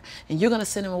together. And you're going to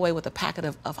send him away with a packet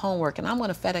of homework, and I'm going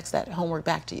to FedEx that homework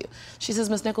back to you. She says,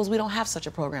 Ms. Nichols, we don't have such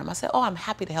a program. I said, oh, I'm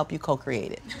happy to help you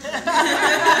co-create it.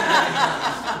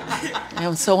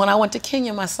 And so when I went to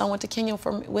Kenya, my son went to Kenya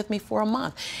with me for a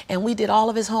month, and we did all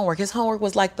of his homework. His homework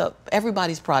was like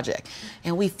everybody's project.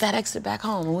 And we FedExed it back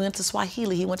home. When we went to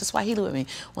Swahili, he went to Swahili with me.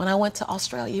 When I went to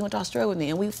Australia, he went to Australia with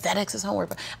me. And we FedExed his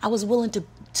homework. I was willing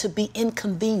to be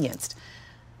inconvenienced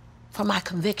for my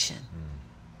conviction.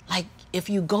 Like, if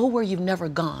you go where you've never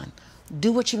gone,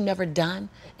 do what you've never done,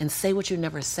 and say what you've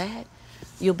never said,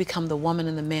 you'll become the woman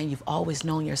and the man you've always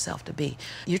known yourself to be.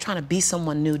 You're trying to be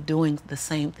someone new doing the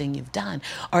same thing you've done,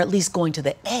 or at least going to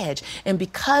the edge. And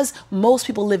because most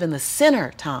people live in the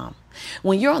center, Tom,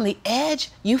 when you're on the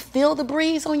edge, you feel the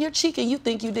breeze on your cheek and you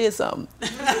think you did something.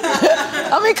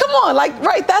 I mean, come on, right,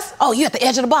 you're at the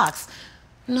edge of the box.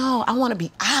 No, I want to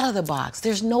be out of the box.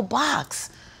 There's no box.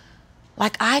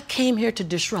 Like, I came here to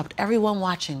disrupt everyone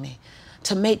watching me,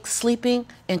 to make sleeping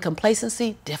and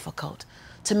complacency difficult,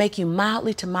 to make you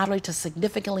mildly to moderately to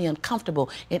significantly uncomfortable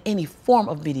in any form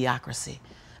of mediocrity.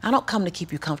 I don't come to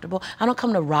keep you comfortable. I don't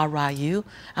come to rah-rah you.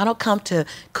 I don't come to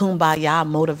kumbaya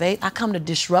motivate. I come to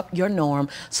disrupt your norm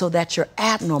so that your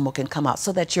abnormal can come out,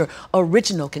 so that your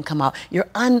original can come out, your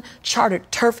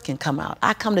uncharted turf can come out.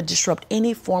 I come to disrupt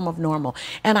any form of normal.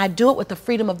 And I do it with the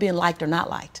freedom of being liked or not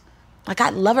liked. Like, I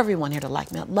love everyone here to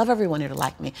like me. I love everyone here to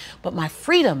like me. But my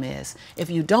freedom is, if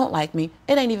you don't like me,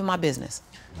 it ain't even my business.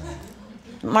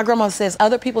 My grandmother says,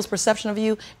 other people's perception of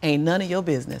you ain't none of your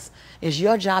business. It's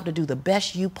your job to do the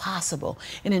best you possible.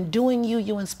 And in doing you,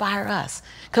 you inspire us,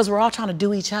 because we're all trying to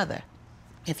do each other.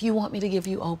 If you want me to give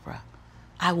you Oprah,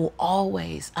 I will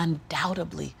always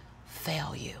undoubtedly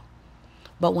fail you.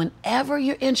 But whenever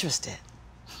you're interested,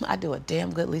 I do a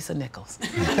damn good Lisa Nichols.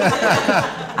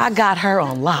 I got her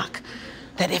on lock.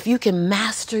 That if you can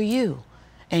master you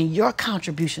and your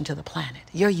contribution to the planet,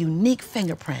 your unique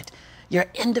fingerprint, your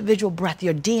individual breath,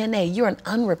 your DNA, you're an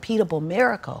unrepeatable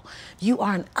miracle. You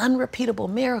are an unrepeatable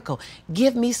miracle.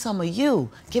 Give me some of you.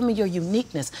 Give me your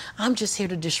uniqueness. I'm just here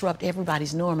to disrupt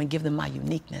everybody's norm and give them my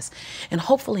uniqueness, and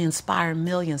hopefully inspire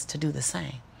millions to do the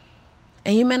same.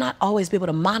 And you may not always be able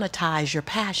to monetize your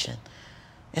passion.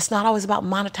 It's not always about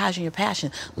monetizing your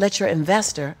passion. Let your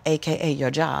investor, AKA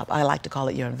your job, I like to call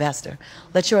it your investor,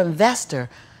 let your investor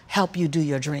help you do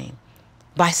your dream.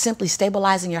 By simply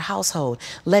stabilizing your household,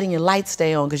 letting your lights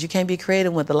stay on, because you can't be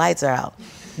creative when the lights are out.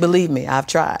 Believe me, I've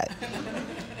tried.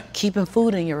 Keeping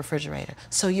food in your refrigerator.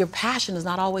 So your passion is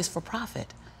not always for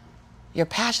profit. Your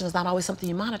passion is not always something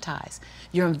you monetize.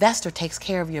 Your investor takes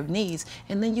care of your needs,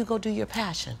 and then you go do your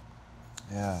passion.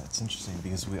 Yeah, it's interesting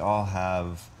because we all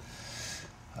have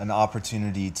an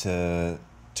opportunity to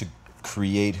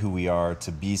create who we are,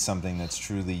 to be something that's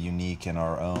truly unique in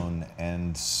our own,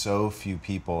 and so few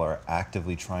people are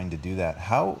actively trying to do that.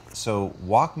 So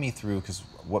walk me through, because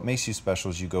what makes you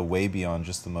special is you go way beyond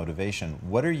just the motivation.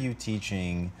 What are you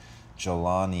teaching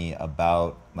Jelani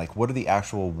about, like, what are the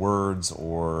actual words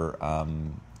or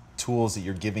tools that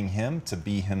you're giving him to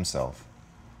be himself?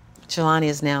 Jelani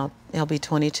is now, he'll be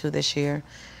 22 this year,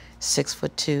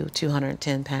 6'2",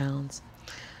 210 pounds.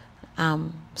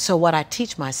 So what I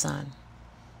teach my son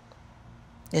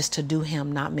is to do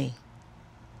him, not me.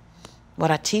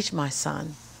 What I teach my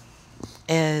son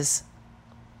is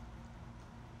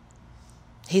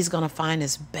he's going to find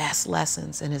his best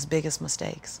lessons in his biggest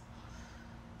mistakes.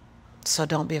 So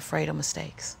don't be afraid of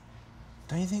mistakes.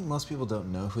 Don't you think most people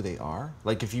don't know who they are?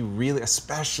 Like, if you really,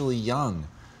 especially young,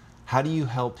 how do you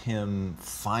help him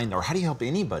find, or how do you help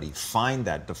anybody find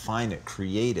that, define it,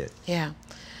 create it? Yeah.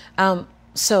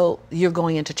 So you're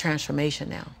going into transformation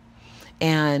now.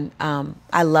 And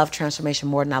I love transformation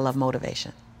more than I love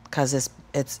motivation, because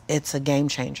it's a game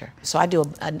changer. So I do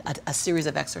a series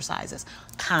of exercises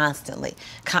constantly.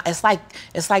 It's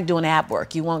like doing ab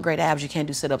work. You want great abs, you can't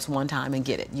do sit-ups one time and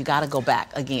get it. You gotta go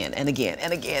back again and again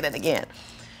and again and again.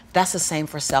 That's the same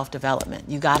for self-development.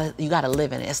 You gotta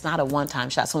live in it. It's not a one-time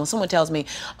shot. So when someone tells me,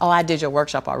 oh, I did your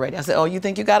workshop already, I say, oh, you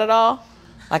think you got it all?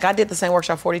 Like, I did the same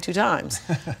workshop 42 times,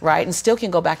 right? And still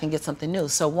can go back and get something new.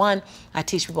 So one, I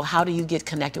teach people, how do you get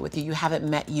connected with you? You haven't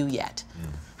met you yet.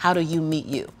 How do you meet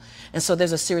you? And so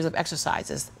there's a series of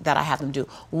exercises that I have them do.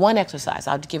 One exercise,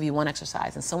 I'll give you one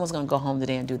exercise, and someone's gonna go home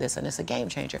today and do this, and it's a game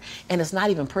changer. And it's not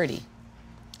even pretty.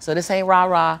 So this ain't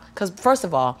rah-rah, because first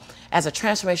of all, as a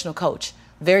transformational coach,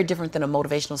 very different than a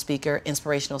motivational speaker,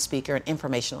 inspirational speaker, and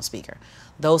informational speaker.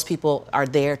 Those people are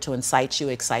there to incite you,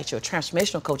 excite you. A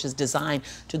transformational coach is designed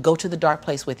to go to the dark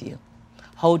place with you,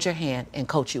 hold your hand, and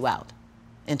coach you out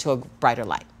into a brighter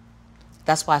light.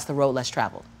 That's why it's the road less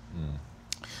traveled.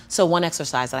 So one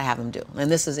exercise that I have them do,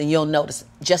 and you'll notice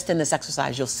just in this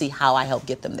exercise, you'll see how I help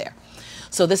get them there.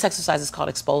 So this exercise is called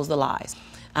Expose the Lies.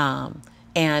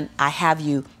 And I have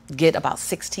you get about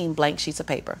 16 blank sheets of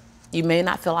paper. You may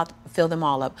not fill them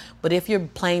all up, but if you're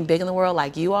playing big in the world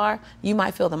like you are, you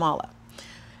might fill them all up.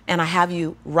 And I have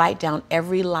you write down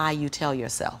every lie you tell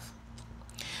yourself.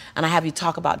 And I have you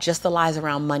talk about just the lies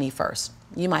around money first.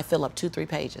 You might fill up 2-3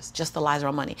 pages, just the lies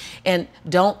around money. And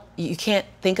you can't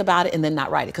think about it and then not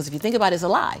write it, because if you think about it, it's a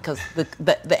lie, because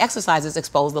the exercises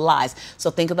expose the lies. So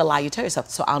think of the lie you tell yourself.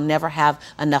 So I'll never have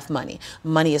enough money.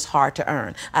 Money is hard to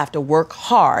earn. I have to work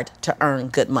hard to earn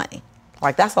good money.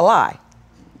 Like, that's a lie.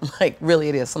 Like, really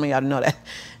it is. Some of y'all know that.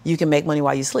 You can make money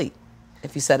while you sleep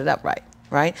if you set it up right,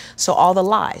 right? So all the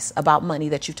lies about money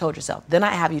that you've told yourself. Then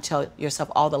I have you tell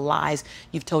yourself all the lies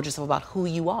you've told yourself about who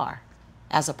you are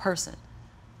as a person.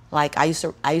 Like, I used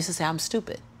to say I'm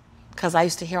stupid, because I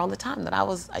used to hear all the time that I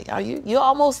was like, you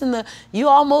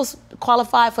almost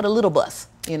qualified for the little bus.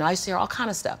 You know, I used to hear all kind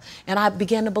of stuff, and I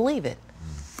began to believe it.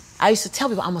 I used to tell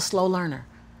people I'm a slow learner.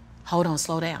 Hold on,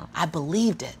 slow down. I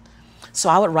believed it. So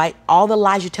I would write all the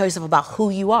lies you tell yourself about who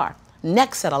you are.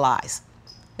 Next set of lies,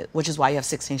 which is why you have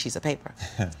 16 sheets of paper.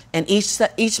 And each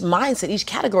mindset, each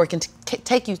category can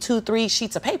take you 2-3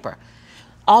 sheets of paper.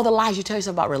 All the lies you tell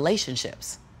yourself about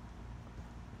relationships.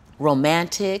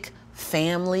 Romantic,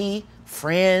 family,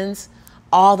 friends,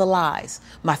 all the lies.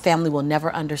 My family will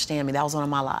never understand me. That was one of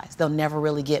my lies. They'll never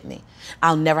really get me.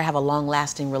 I'll never have a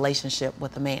long-lasting relationship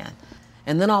with a man.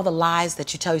 And then all the lies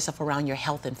that you tell yourself around your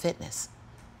health and fitness.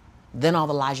 Then all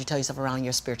the lies you tell yourself around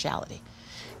your spirituality.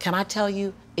 Can I tell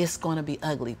you, it's going to be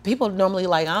ugly. People normally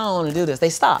like, I don't want to do this. They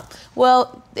stop.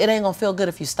 Well, it ain't going to feel good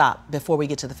if you stop before we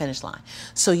get to the finish line.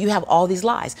 So you have all these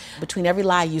lies. Between every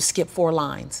lie, you skip 4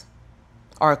 lines,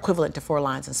 or equivalent to 4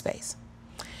 lines in space.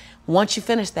 Once you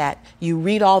finish that, you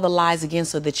read all the lies again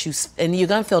so that and you're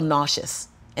going to feel nauseous.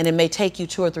 And it may take you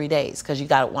 2 or 3 days because you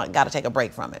got to take a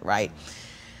break from it, right?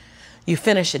 You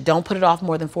finish it. Don't put it off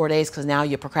more than 4 days because now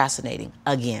you're procrastinating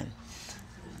again.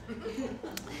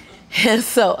 And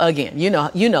so again, you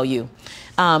know you.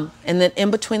 And then in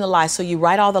between the lies, so you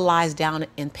write all the lies down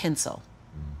in pencil.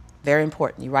 Very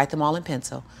important. You write them all in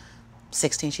pencil.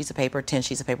 16 sheets of paper, 10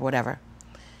 sheets of paper, whatever.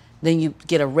 Then you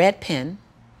get a red pen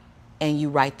and you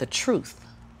write the truth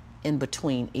in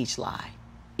between each lie,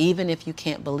 even if you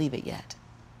can't believe it yet.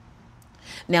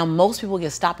 Now, most people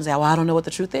get stopped and say, well, I don't know what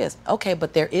the truth is. Okay,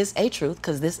 but there is a truth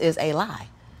because this is a lie.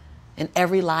 And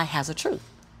every lie has a truth,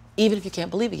 even if you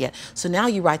can't believe it yet. So now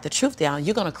you write the truth down.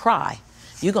 You're going to cry.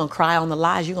 You're going to cry on the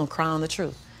lies. You're going to cry on the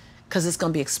truth because it's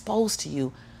going to be exposed to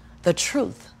you, the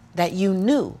truth that you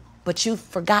knew, but you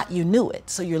forgot you knew it.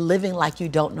 So you're living like you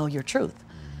don't know your truth.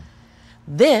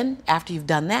 Then, after you've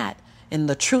done that, and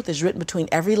the truth is written between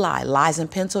every lie, lies in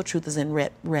pencil, truth is in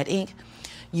red ink,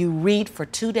 you read for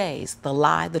 2 days the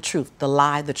lie, the truth, the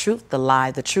lie, the truth, the lie,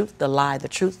 the truth, the lie, the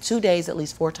truth, 2 days at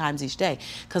least 4 times each day.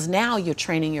 Because now you're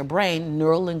training your brain,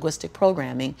 neuro-linguistic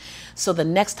programming, so the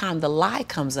next time the lie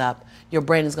comes up, your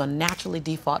brain is going to naturally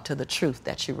default to the truth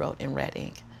that you wrote in red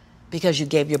ink. Because you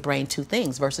gave your brain 2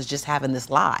 things versus just having this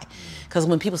lie. Because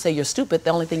when people say you're stupid, the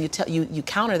only thing you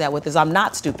counter that with is I'm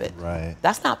not stupid. Right.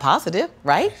 That's not positive,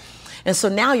 right? And so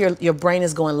now your brain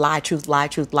is going lie, truth, lie,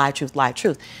 truth, lie, truth, lie,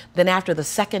 truth. Then after the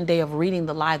second day of reading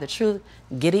the lie, the truth,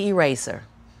 get an eraser.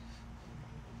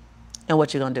 And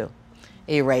what you gonna do?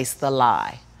 Erase the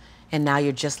lie. And now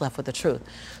you're just left with the truth.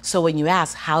 So when you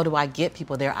ask, how do I get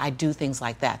people there? I do things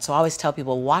like that. So I always tell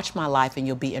people, watch my life and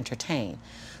you'll be entertained.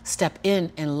 Step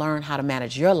in and learn how to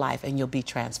manage your life and you'll be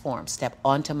transformed. Step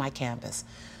onto my canvas.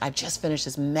 I just finished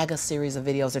this mega series of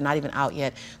videos, they're not even out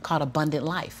yet, called Abundant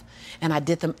Life. And I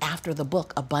did them after the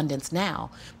book, Abundance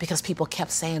Now, because people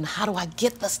kept saying, how do I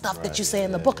get the stuff that you say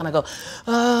in the book? And I go,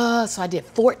 so I did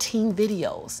 14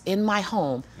 videos in my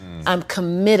home. I'm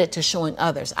committed to showing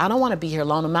others. I don't want to be here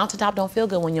alone. A mountaintop don't feel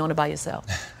good when you own it by yourself.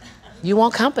 You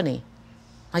want company.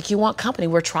 Like you want company.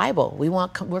 We're tribal.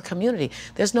 We're community.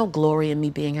 There's no glory in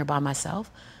me being here by myself.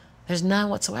 There's none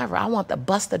whatsoever. I want to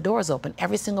bust the doors open.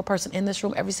 Every single person in this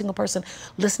room, every single person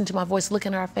listening to my voice,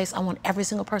 looking at our face, I want every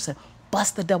single person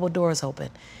bust the double doors open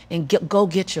and go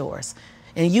get yours.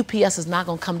 And UPS is not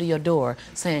going to come to your door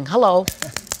saying, hello,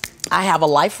 I have a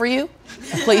life for you.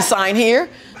 Please sign here.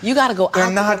 You got to go out.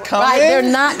 They're not coming? Right, they're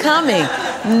not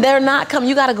coming. They're not coming.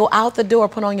 You got to go out the door,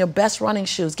 put on your best running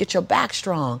shoes, get your back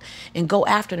strong, and go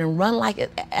after it and run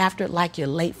after it like you're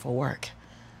late for work.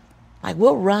 Like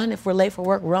we'll run if we're late for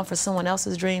work, run for someone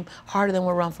else's dream harder than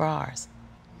we'll run for ours.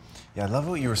 Yeah, I love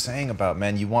what you were saying about,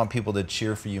 man, you want people to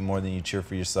cheer for you more than you cheer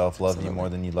for yourself, love you more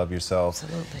than you love yourself.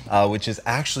 Absolutely. Which is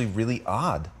actually really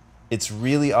odd. It's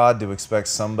really odd to expect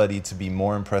somebody to be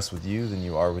more impressed with you than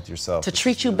you are with yourself. To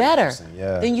treat you really better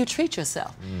than you treat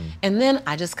yourself. And then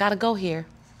I just got to go here.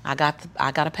 I got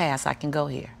a pass. I can go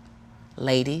here.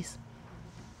 Ladies,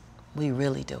 we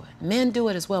really do it. Men do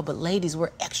it as well, but ladies,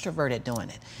 we're extroverted doing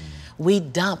it. We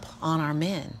dump on our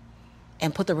men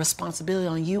and put the responsibility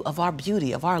on you of our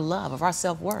beauty, of our love, of our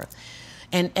self-worth.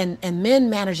 And men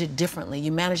manage it differently.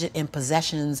 You manage it in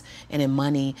possessions and in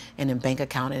money and in bank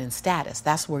account and in status.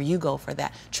 That's where you go for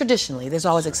that. Traditionally, there's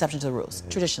always exceptions to the rules,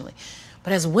 traditionally.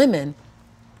 But as women,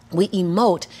 we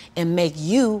emote and make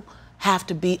you have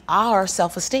to be our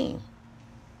self-esteem,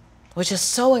 which is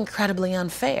so incredibly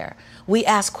unfair. We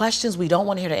ask questions we don't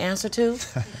want to hear the answer to.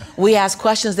 We ask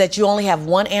questions that you only have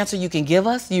one answer you can give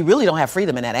us. You really don't have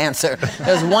freedom in that answer.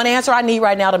 There's one answer I need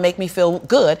right now to make me feel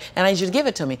good, and I need you to give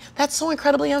it to me. That's so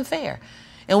incredibly unfair.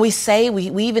 And we say,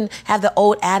 we even have the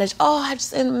old adage, oh, I'm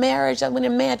just in marriage, I went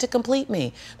in man to complete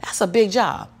me. That's a big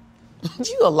job.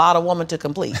 You a lot of woman to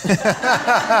complete.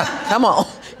 Come on.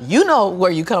 You know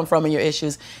where you come from and your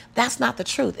issues. That's not the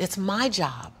truth. It's my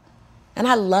job And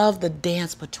I love the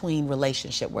dance between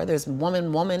relationship, where there's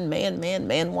woman, woman, man, man,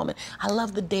 man, woman. I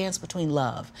love the dance between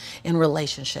love and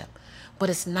relationship. But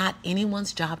it's not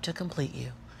anyone's job to complete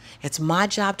you. It's my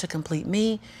job to complete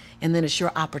me, and then it's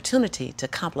your opportunity to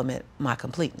complement my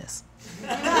completeness.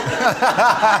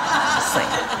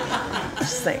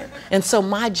 Just saying. And so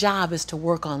my job is to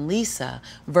work on Lisa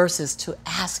versus to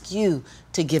ask you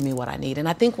to give me what I need. And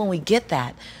I think when we get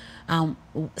that,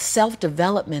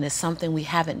 self-development is something we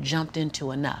haven't jumped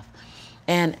into enough.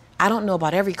 And I don't know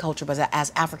about every culture, but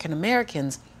as African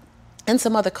Americans, and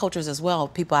some other cultures as well,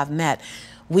 people I've met,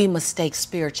 we mistake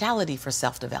spirituality for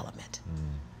self-development.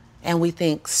 And we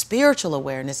think spiritual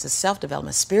awareness is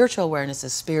self-development. Spiritual awareness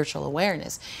is spiritual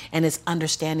awareness. And it's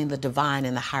understanding the divine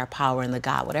and the higher power and the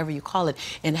God, whatever you call it,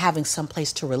 and having some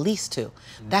place to release to.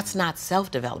 That's not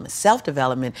self-development.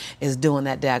 Self-development is doing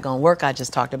that daggone work I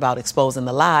just talked about, exposing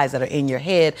the lies that are in your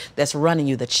head that's running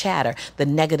you, the chatter, the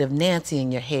negative Nancy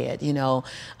in your head, you know,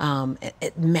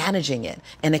 managing it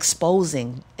and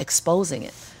exposing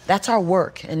it. That's our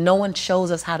work, and no one shows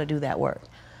us how to do that work.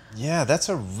 Yeah, that's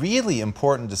a really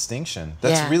important distinction.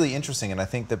 That's really interesting, and I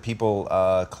think that people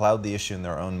cloud the issue in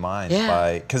their own mind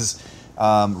by, because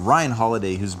Ryan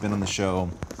Holiday, who's been on the show,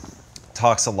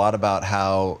 talks a lot about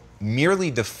how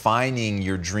merely defining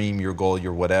your dream, your goal,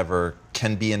 your whatever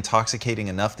can be intoxicating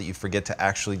enough that you forget to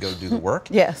actually go do the work.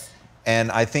 Yes.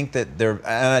 And I think that and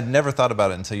I'd never thought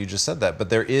about it until you just said that, but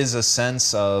there is a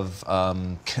sense of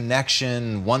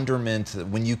connection, wonderment,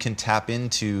 when you can tap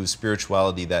into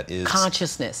spirituality that is...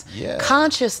 Consciousness. Yeah.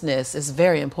 Consciousness is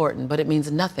very important, but it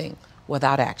means nothing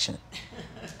without action.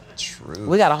 True.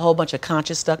 We got a whole bunch of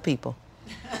conscious stuck people.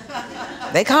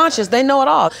 They conscious, they know it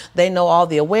all. They know all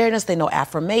the awareness, they know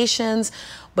affirmations,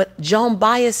 but Joan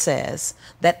Baez says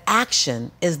that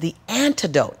action is the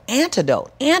antidote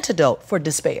for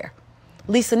despair.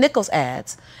 Lisa Nichols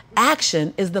adds,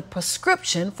 action is the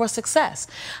prescription for success.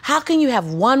 How can you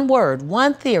have one word,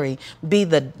 one theory be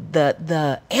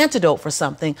the antidote for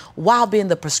something while being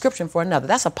the prescription for another?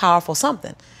 That's a powerful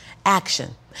something.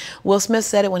 Action. Will Smith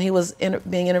said it when he was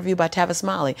being interviewed by Tavis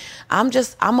Smiley. I'm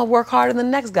gonna work harder than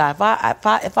the next guy.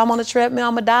 If I'm on a treadmill,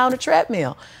 I'm gonna die on a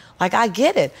treadmill. Like, I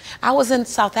get it. I was in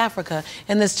South Africa,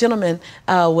 and this gentleman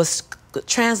was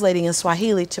translating in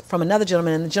Swahili from another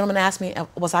gentleman, and the gentleman asked me,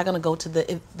 was I going to go to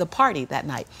the party that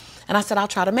night? And I said, I'll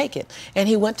try to make it. And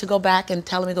he went to go back and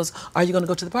tell him, he goes, are you going to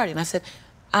go to the party? And I said,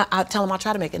 I'll tell him I'll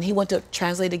try to make it. And he went to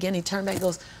translate again. He turned back and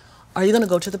goes, are you going to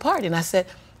go to the party? And I said,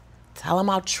 tell him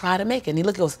I'll try to make it. And he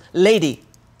looked and goes, lady,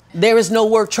 there is no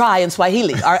word try in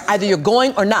Swahili. Either you're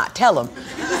going or not. Tell him.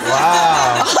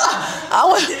 Wow. I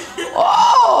went,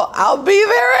 oh, I'll be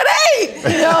there at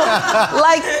 8. You know,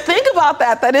 like, think about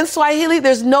that in Swahili,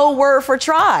 there's no word for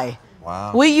try.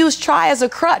 Wow. We use try as a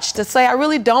crutch to say, I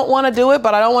really don't want to do it,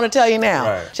 but I don't want to tell you now.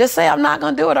 Right. Just say, I'm not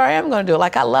going to do it, or I am going to do it.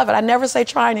 Like, I love it. I never say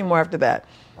try anymore after that.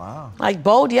 Wow. Like,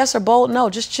 bold yes or bold no,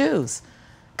 just choose.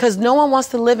 Because no one wants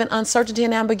to live in uncertainty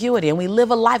and ambiguity, and we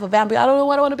live a life of ambiguity. I don't know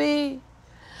what I want to be.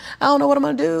 I don't know what I'm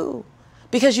going to do.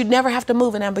 Because you'd never have to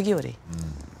move in ambiguity.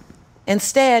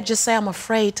 Instead, just say, I'm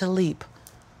afraid to leap.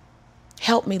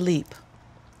 Help me leap.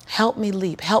 Help me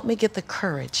leap. Help me get the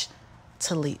courage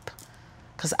to leap.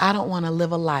 Because I don't want to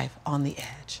live a life on the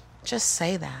edge. Just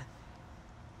say that.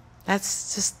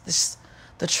 That's just,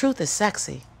 the truth is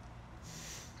sexy.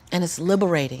 And it's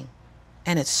liberating.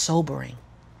 And it's sobering.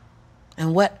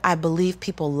 And what I believe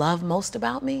people love most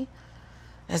about me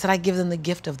is that I give them the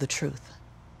gift of the truth.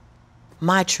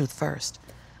 My truth first.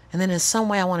 And then in some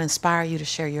way, I want to inspire you to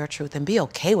share your truth and be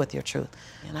okay with your truth.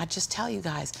 And I just tell you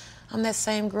guys, I'm that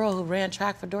same girl who ran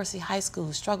track for Dorsey High School,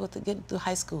 who struggled to get through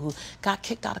high school, who got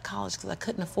kicked out of college because I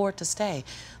couldn't afford to stay.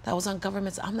 That was on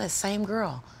government. I'm that same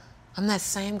girl. I'm that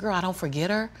same girl. I don't forget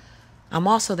her. I'm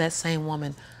also that same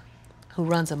woman who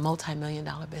runs a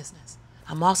multi-million-dollar business.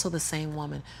 I'm also the same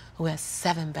woman who has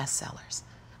 7 bestsellers.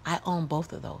 I own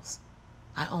both of those.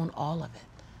 I own all of it.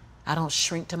 I don't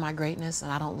shrink to my greatness,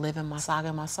 and I don't live in my saga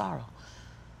and my sorrow.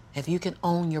 If you can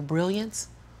own your brilliance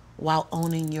while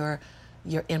owning your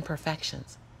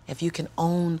imperfections, if you can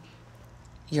own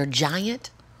your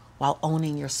giant while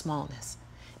owning your smallness,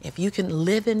 if you can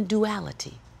live in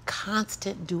duality,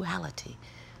 constant duality,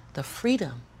 the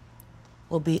freedom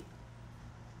will be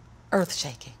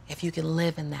earth-shaking if you can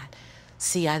live in that.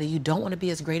 See, either you don't want to be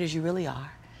as great as you really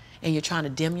are, and you're trying to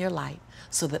dim your light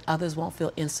so that others won't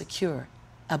feel insecure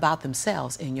about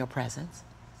themselves in your presence.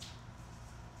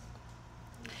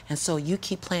 And so you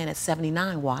keep playing at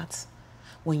 79 watts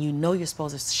when you know you're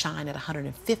supposed to shine at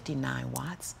 159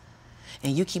 watts.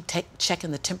 And you keep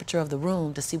checking the temperature of the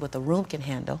room to see what the room can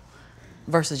handle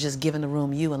versus just giving the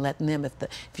room you and letting them, if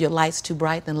your light's too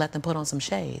bright, then let them put on some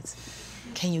shades.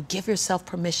 Can you give yourself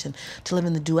permission to live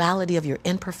in the duality of your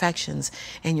imperfections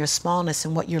and your smallness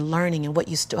and what you're learning and what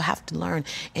you still have to learn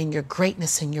and your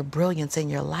greatness and your brilliance and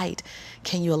your light?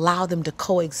 Can you allow them to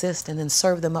coexist and then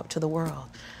serve them up to the world?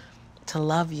 To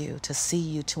love you, to see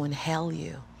you, to inhale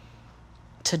you,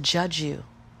 to judge you,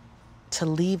 to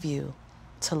leave you,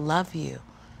 to love you.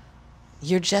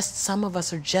 Some of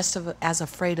us are just as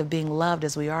afraid of being loved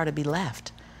as we are to be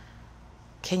left.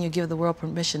 Can you give the world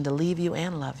permission to leave you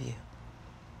and love you?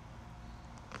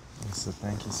 Lisa,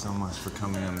 thank you so much for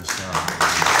coming on the show.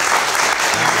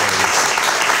 That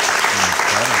was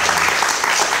incredible.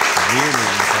 Really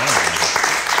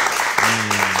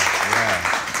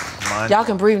incredible. Y'all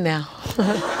can breathe now.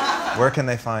 Where can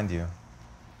they find you?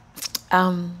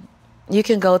 You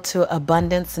can go to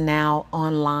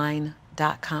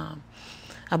abundancenownonline.com.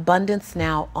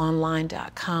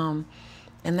 abundancenownonline.com,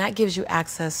 and that gives you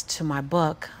access to my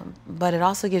book, but it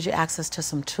also gives you access to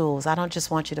some tools. I don't just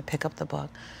want you to pick up the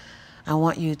book. I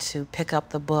want you to pick up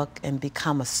the book and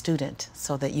become a student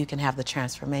so that you can have the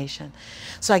transformation.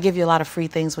 So I give you a lot of free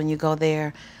things when you go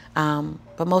there,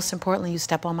 but most importantly, you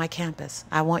step on my campus.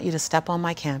 I want you to step on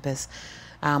my campus.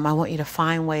 I want you to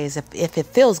find ways, if it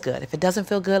feels good. If it doesn't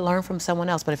feel good, learn from someone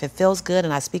else. But if it feels good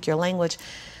and I speak your language,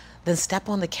 then step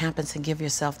on the campus and give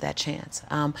yourself that chance.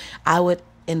 I would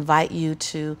invite you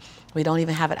to, we don't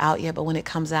even have it out yet, but when it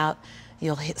comes out,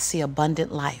 you'll see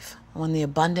Abundant Life. When the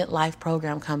Abundant Life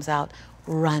program comes out,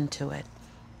 run to it.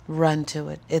 Run to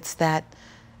it. It's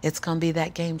going to be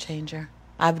that game changer.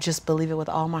 I just believe it with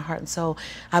all my heart and soul.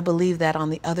 I believe that on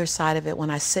the other side of it, when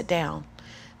I sit down,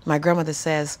 my grandmother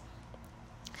says,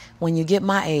 when you get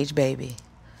my age, baby,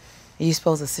 you're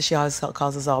supposed to, she always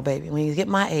calls us all baby. When you get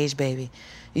my age, baby,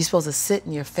 you're supposed to sit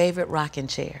in your favorite rocking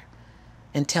chair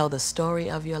and tell the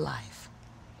story of your life.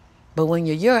 But when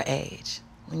you're your age,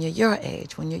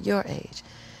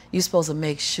 you're supposed to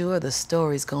make sure the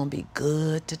story's going to be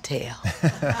good to tell.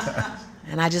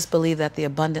 And I just believe that the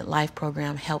Abundant Life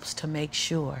program helps to make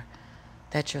sure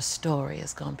that your story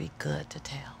is going to be good to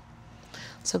tell.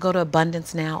 So go to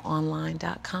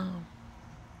abundancenownonline.com.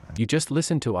 You just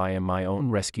listened to I Am My Own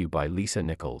Rescue by Lisa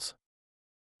Nichols.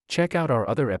 Check out our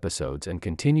other episodes and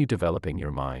continue developing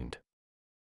your mind.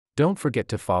 Don't forget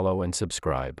to follow and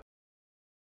subscribe.